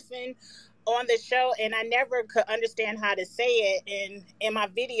person on the show, and I never could understand how to say it. And in my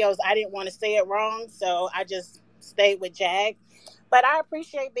videos, I didn't want to say it wrong, so I just stayed with Jag. But I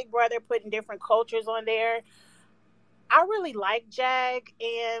appreciate Big Brother putting different cultures on there. I really like Jag,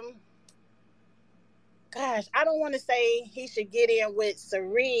 and gosh, I don't want to say he should get in with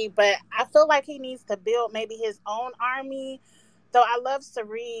Sari, but I feel like he needs to build maybe his own army. Though I love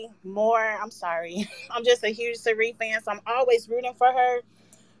Sari more. I'm sorry. I'm just a huge Sari fan, so I'm always rooting for her.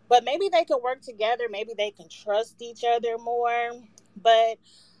 But maybe they could work together. Maybe they can trust each other more. But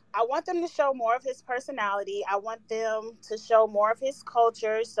I want them to show more of his personality. I want them to show more of his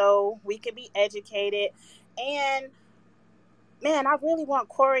culture so we can be educated. And man, I really want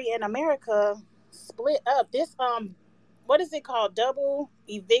Corey and America split up. This what is it called? Double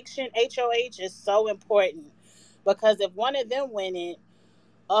eviction HOH is so important because if one of them win it,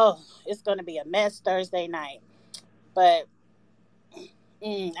 oh, it's gonna be a mess Thursday night. But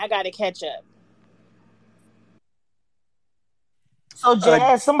I gotta catch up. So Uh,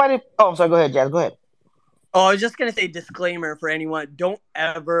 Jazz, somebody. Oh, I'm sorry. Go ahead, Jazz. Go ahead. Oh, I was just gonna say disclaimer for anyone: don't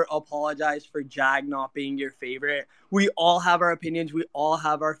ever apologize for Jag not being your favorite. We all have our opinions. We all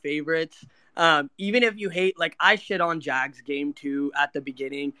have our favorites. Even if you hate, like I shit on Jag's game too at the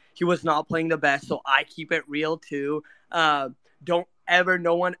beginning. He was not playing the best, so I keep it real too. Don't ever,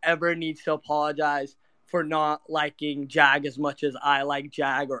 no one ever needs to apologize for not liking Jag as much as I like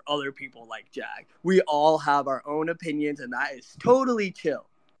Jag or other people like Jag. We all have our own opinions, and that is totally chill.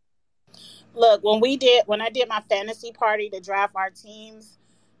 Look, when I did my fantasy party to draft our teams,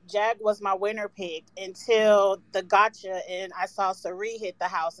 Jag was my winner pick until the gotcha and I saw Sari hit the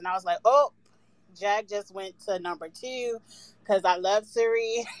house and I was like, oh, Jag just went to number two because I love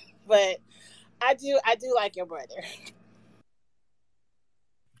Sari, but I do like your brother.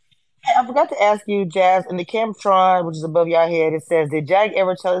 I forgot to ask you, Jazz, in the Camtron, which is above your head, it says, did Jag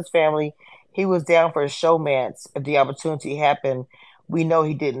ever tell his family he was down for a showmance if the opportunity happened? We know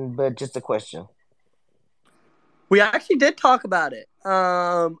he didn't, but just a question. We actually did talk about it.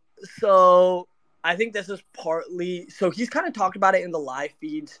 So I think this is partly so he's kind of talked about it in the live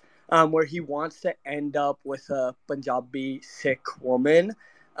feeds, where he wants to end up with a Punjabi Sikh woman,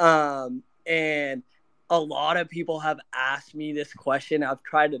 and a lot of people have asked me this question. I've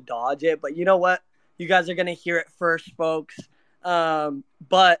tried to dodge it, but you know what? You guys are gonna hear it first, folks.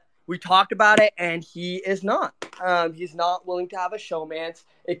 But we talked about it, and he is not. He's not willing to have a showmance.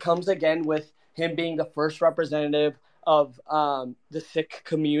 It comes again with him being the first representative of the Sikh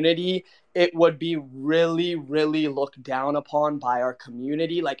community. It would be really, really looked down upon by our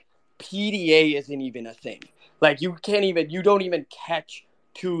community. Like PDA isn't even a thing. Like you don't even catch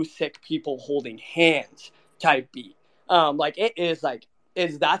two Sikh people holding hands type beat. Like it is like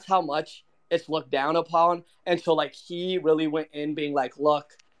is that's how much it's looked down upon. And so like he really went in being like,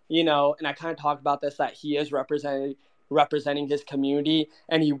 look, and I kind of talked about this that he is representing his community,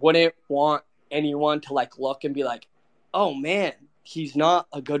 and he wouldn't want anyone to like look and be like, oh man, he's not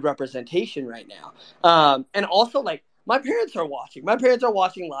a good representation right now. And also like my parents are watching. My parents are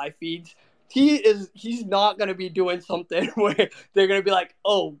watching live feeds. He's not gonna be doing something where they're gonna be like,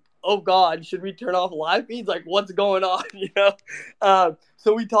 oh, oh God, should we turn off live feeds? Like, what's going on?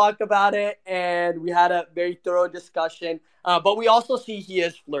 So we talked about it and we had a very thorough discussion. But we also see he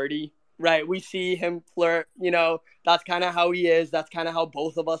is flirty, right? We see him flirt. That's kind of how he is. That's kind of how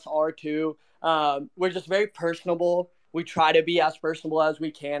both of us are too. We're just very personable. We try to be as personable as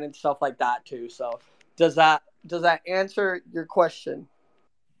we can and stuff like that too. So does that answer your question?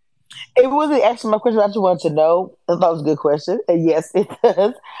 It wasn't actually my question. I just wanted to know. I thought it was a good question. And yes, it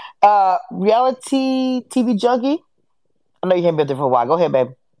does. Reality TV junkie. I know you haven't been there for a while. Go ahead,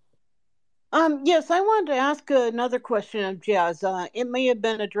 babe. Yes, I wanted to ask another question of Jazz. It may have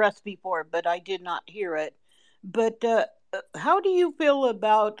been addressed before, but I did not hear it. But how do you feel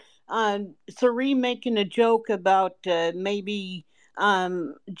about Sari making a joke about maybe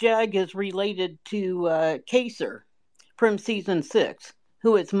Jag is related to Kaser from season 6,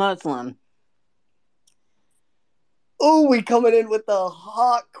 who is Muslim? Oh, we coming in with the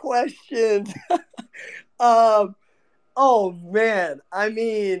hot questions. um, oh man, I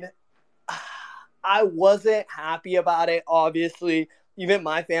mean, I wasn't happy about it. Obviously, even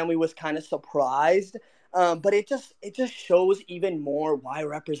my family was kind of surprised. But it just shows even more why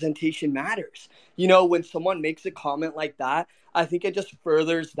representation matters. When someone makes a comment like that, I think it just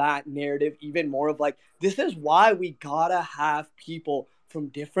furthers that narrative even more of like, this is why we gotta have people from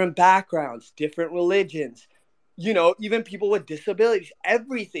different backgrounds, different religions, even people with disabilities,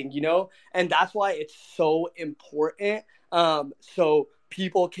 everything, and that's why it's so important. So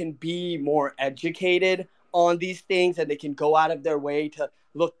people can be more educated on these things and they can go out of their way to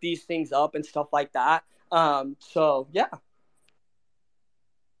look these things up and stuff like that. So yeah.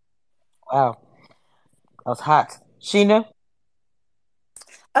 Wow, that was hot. Sheena.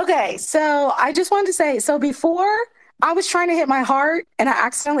 Okay, so I just wanted to say, so before I was trying to hit my heart and I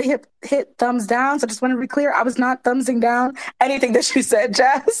accidentally hit thumbs down. So I just want to be clear, I was not thumbsing down anything that you said,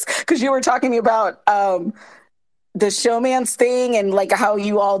 Jazz, because you were talking about the showman's thing and like how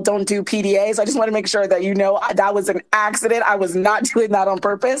you all don't do PDAs. I just want to make sure that that was an accident. I was not doing that on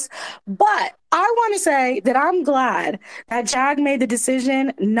purpose. But I want to say that I'm glad that Jag made the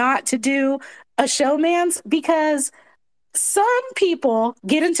decision not to do a showman's, because some people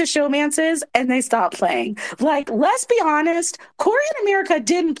get into showmances and they stop playing. Like, let's be honest, Corey in America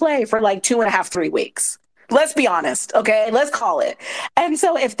didn't play for like 2.5, 3 weeks. Let's be honest, okay? Let's call it. And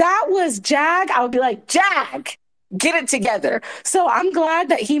so if that was Jag, I would be like, Jag, get it together. So I'm glad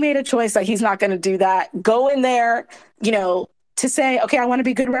that he made a choice that he's not going to do that. Go in there, to say, okay, I want to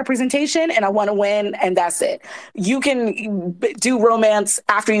be good representation and I want to win, and that's it. You can do romance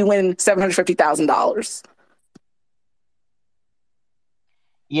after you win $750,000.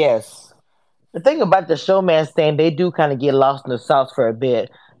 Yes. The thing about the showman's thing, they do kind of get lost in the sauce for a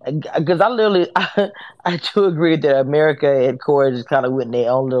bit. Because I literally, I do agree that America and Corey just kind of went in their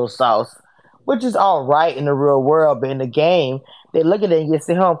own little sauce, which is all right in the real world, but in the game, they look at it and get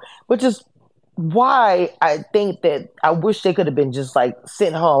sent home, which is why I think that I wish they could have been just like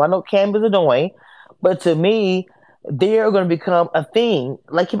sent home. I know Cam is annoying, but to me, they're going to become a thing.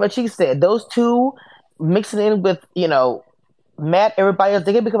 Like what she said, those two mixing in with, Matt, everybody else,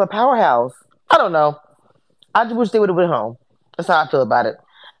 they can become a powerhouse. I don't know. I just wish they would have went home. That's how I feel about it.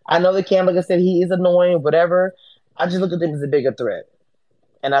 I know that Cam, like I said, he is annoying, whatever. I just look at them as a bigger threat.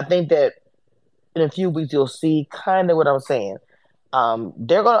 And I think that in a few weeks you'll see kind of what I'm saying.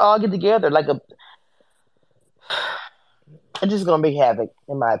 They're gonna all get together like a. It's just gonna be havoc,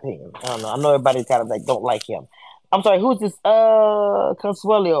 in my opinion. I don't know. I know everybody kind of like don't like him. I'm sorry. Who's this?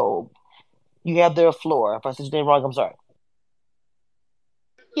 Consuelo. You have their floor. If I said your name wrong, I'm sorry.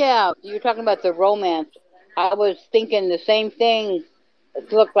 Yeah, you're talking about the romance. I was thinking the same thing.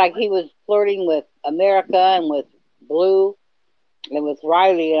 It looked like he was flirting with America and with Blue and with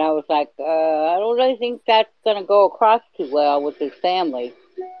Riley, and I was like, I don't really think that's going to go across too well with his family.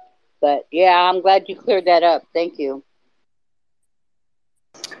 But yeah, I'm glad you cleared that up. Thank you.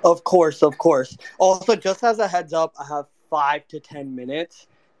 Of course, of course. Also, just as a heads up, I have 5 to 10 minutes.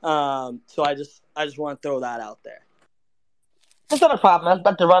 So I just want to throw that out there. It's not a problem. I was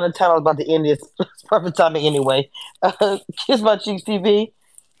about to run the time. I was about to end this. It's perfect timing anyway. Kiss my cheeks, TV.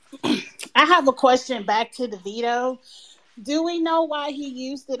 I have a question back to the veto. Do we know why he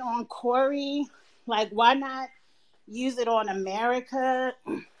used it on Corey? Like, why not use it on America?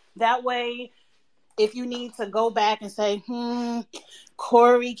 That way, if you need to go back and say,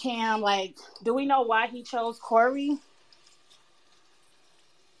 Corey, Cam, like, do we know why he chose Corey?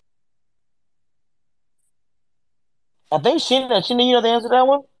 I think Sheena, you know the answer to that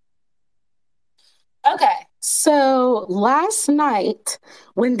one? Okay. So last night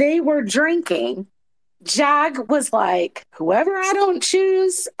when they were drinking, Jag was like, whoever I don't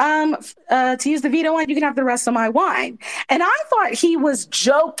choose to use the veto on, you can have the rest of my wine. And I thought he was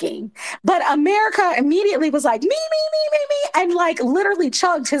joking, but America immediately was like, me, and like literally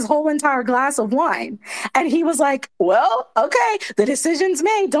chugged his whole entire glass of wine. And he was like, well, okay, the decision's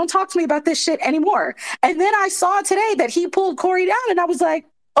made. Don't talk to me about this shit anymore. And then I saw today that he pulled Corey down, and I was like,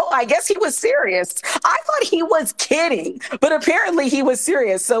 oh, I guess he was serious. I thought he was kidding, but apparently he was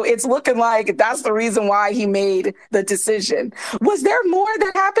serious. So it's looking like that's the reason why he made the decision. Was there more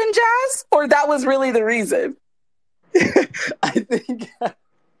that happened, Jazz? Or that was really the reason? I think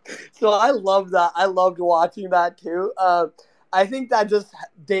so. I love that. I loved watching that too. I think that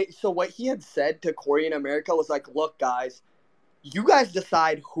so what he had said to Corey in America was like, look, guys, you guys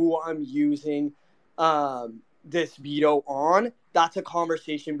decide who I'm using this veto on. That's a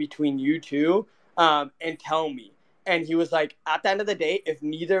conversation between you two, and tell me. And he was like, at the end of the day, if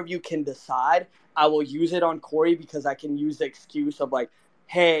neither of you can decide, I will use it on Corey because I can use the excuse of like,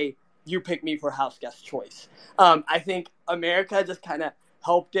 hey, you pick me for house guest choice. I think America just kind of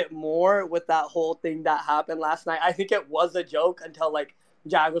helped it more with that whole thing that happened last night. I think it was a joke until like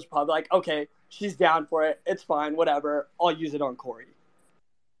Jag was probably like, okay, she's down for it. It's fine, whatever. I'll use it on Corey.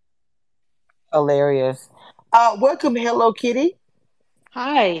 Hilarious. Welcome, Hello Kitty.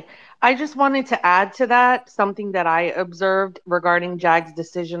 Hi. I just wanted to add to that something that I observed regarding Jag's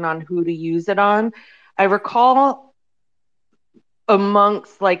decision on who to use it on. I recall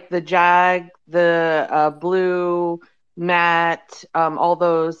amongst like the Jag, the Blue, Matt, all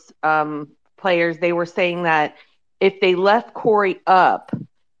those players, they were saying that if they left Corey up,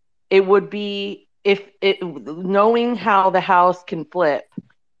 it would be if it knowing how the house can flip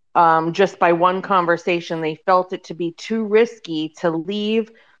just by one conversation, they felt it to be too risky to leave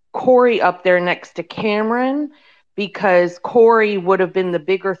Corey up there next to Cameron because Corey would have been the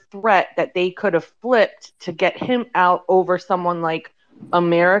bigger threat that they could have flipped to get him out over someone like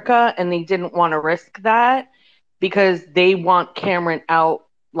America. And they didn't want to risk that because they want Cameron out,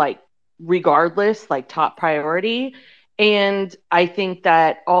 like, regardless, like top priority. And I think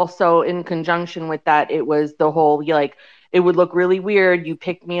that also in conjunction with that, it was the whole like, it would look really weird. You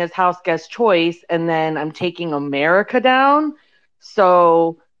picked me as house guest choice, and then I'm taking America down.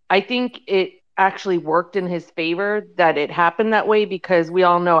 So I think it actually worked in his favor that it happened that way because we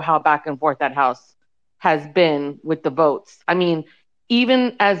all know how back and forth that house has been with the votes. I mean,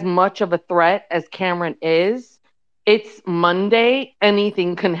 even as much of a threat as Cameron is, it's Monday.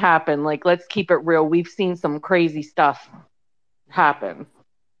 Anything can happen. Like, let's keep it real. We've seen some crazy stuff happen.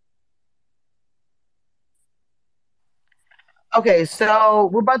 Okay, so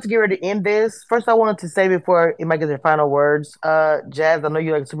we're about to get ready to end this. First, I wanted to say before you might get their final words, Jazz, I know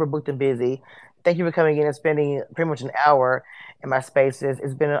you're like super booked and busy. Thank you for coming in and spending pretty much an hour in my spaces.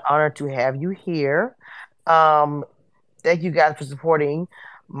 It's been an honor to have you here. Um, Thank you guys for supporting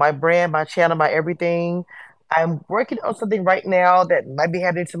my brand, my channel, my everything. I'm working on something right now that might be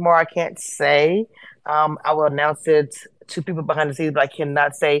happening tomorrow. I can't say. I will announce it to people behind the scenes, but I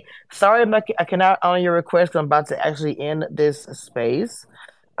cannot say. Sorry, I cannot honor your request because I'm about to actually end this space.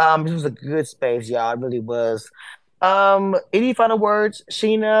 This was a good space, y'all. It really was. Any final words,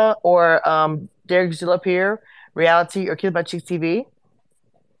 Sheena or Derek, still up here? Reality or Kids by Cheeks TV?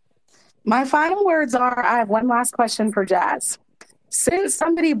 My final words are I have one last question for Jazz. Since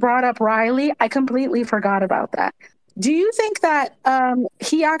somebody brought up Riley, I completely forgot about that. Do you think that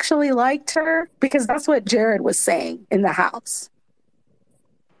he actually liked her? Because that's what Jared was saying in the house.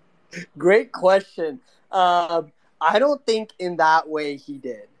 Great question. I don't think in that way he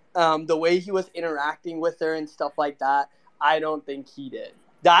did. The way he was interacting with her and stuff like that, I don't think he did.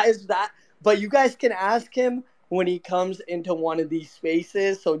 That is that. But you guys can ask him when he comes into one of these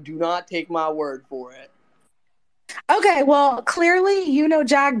spaces, so do not take my word for it. Okay, well, clearly you know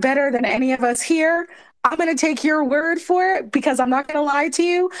Jag better than any of us here. I'm going to take your word for it because I'm not going to lie to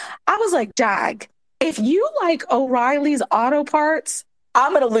you. I was like, Jag, if you like O'Reilly's auto parts,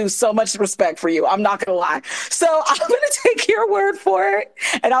 I'm going to lose so much respect for you. I'm not going to lie. So I'm going to take your word for it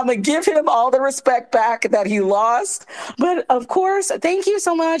and I'm going to give him all the respect back that he lost. But of course, thank you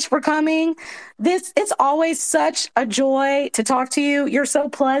so much for coming. It's always such a joy to talk to you. You're so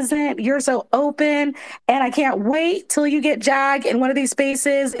pleasant. You're so open. And I can't wait till you get Jag in one of these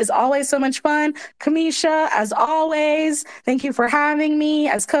spaces. It's always so much fun. Kamisha, as always, thank you for having me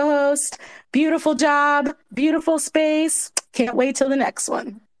as co-host. Beautiful job, beautiful space. Can't wait till the next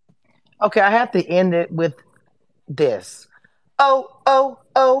one. Okay, I have to end it with this. Oh,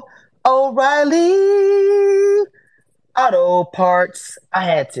 O'Reilly Auto Parts. I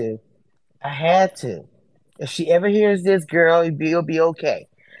had to. If she ever hears this, girl, it'll be okay.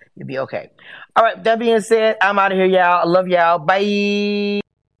 You'll be okay. All right. That being said, I'm out of here, y'all. I love y'all. Bye.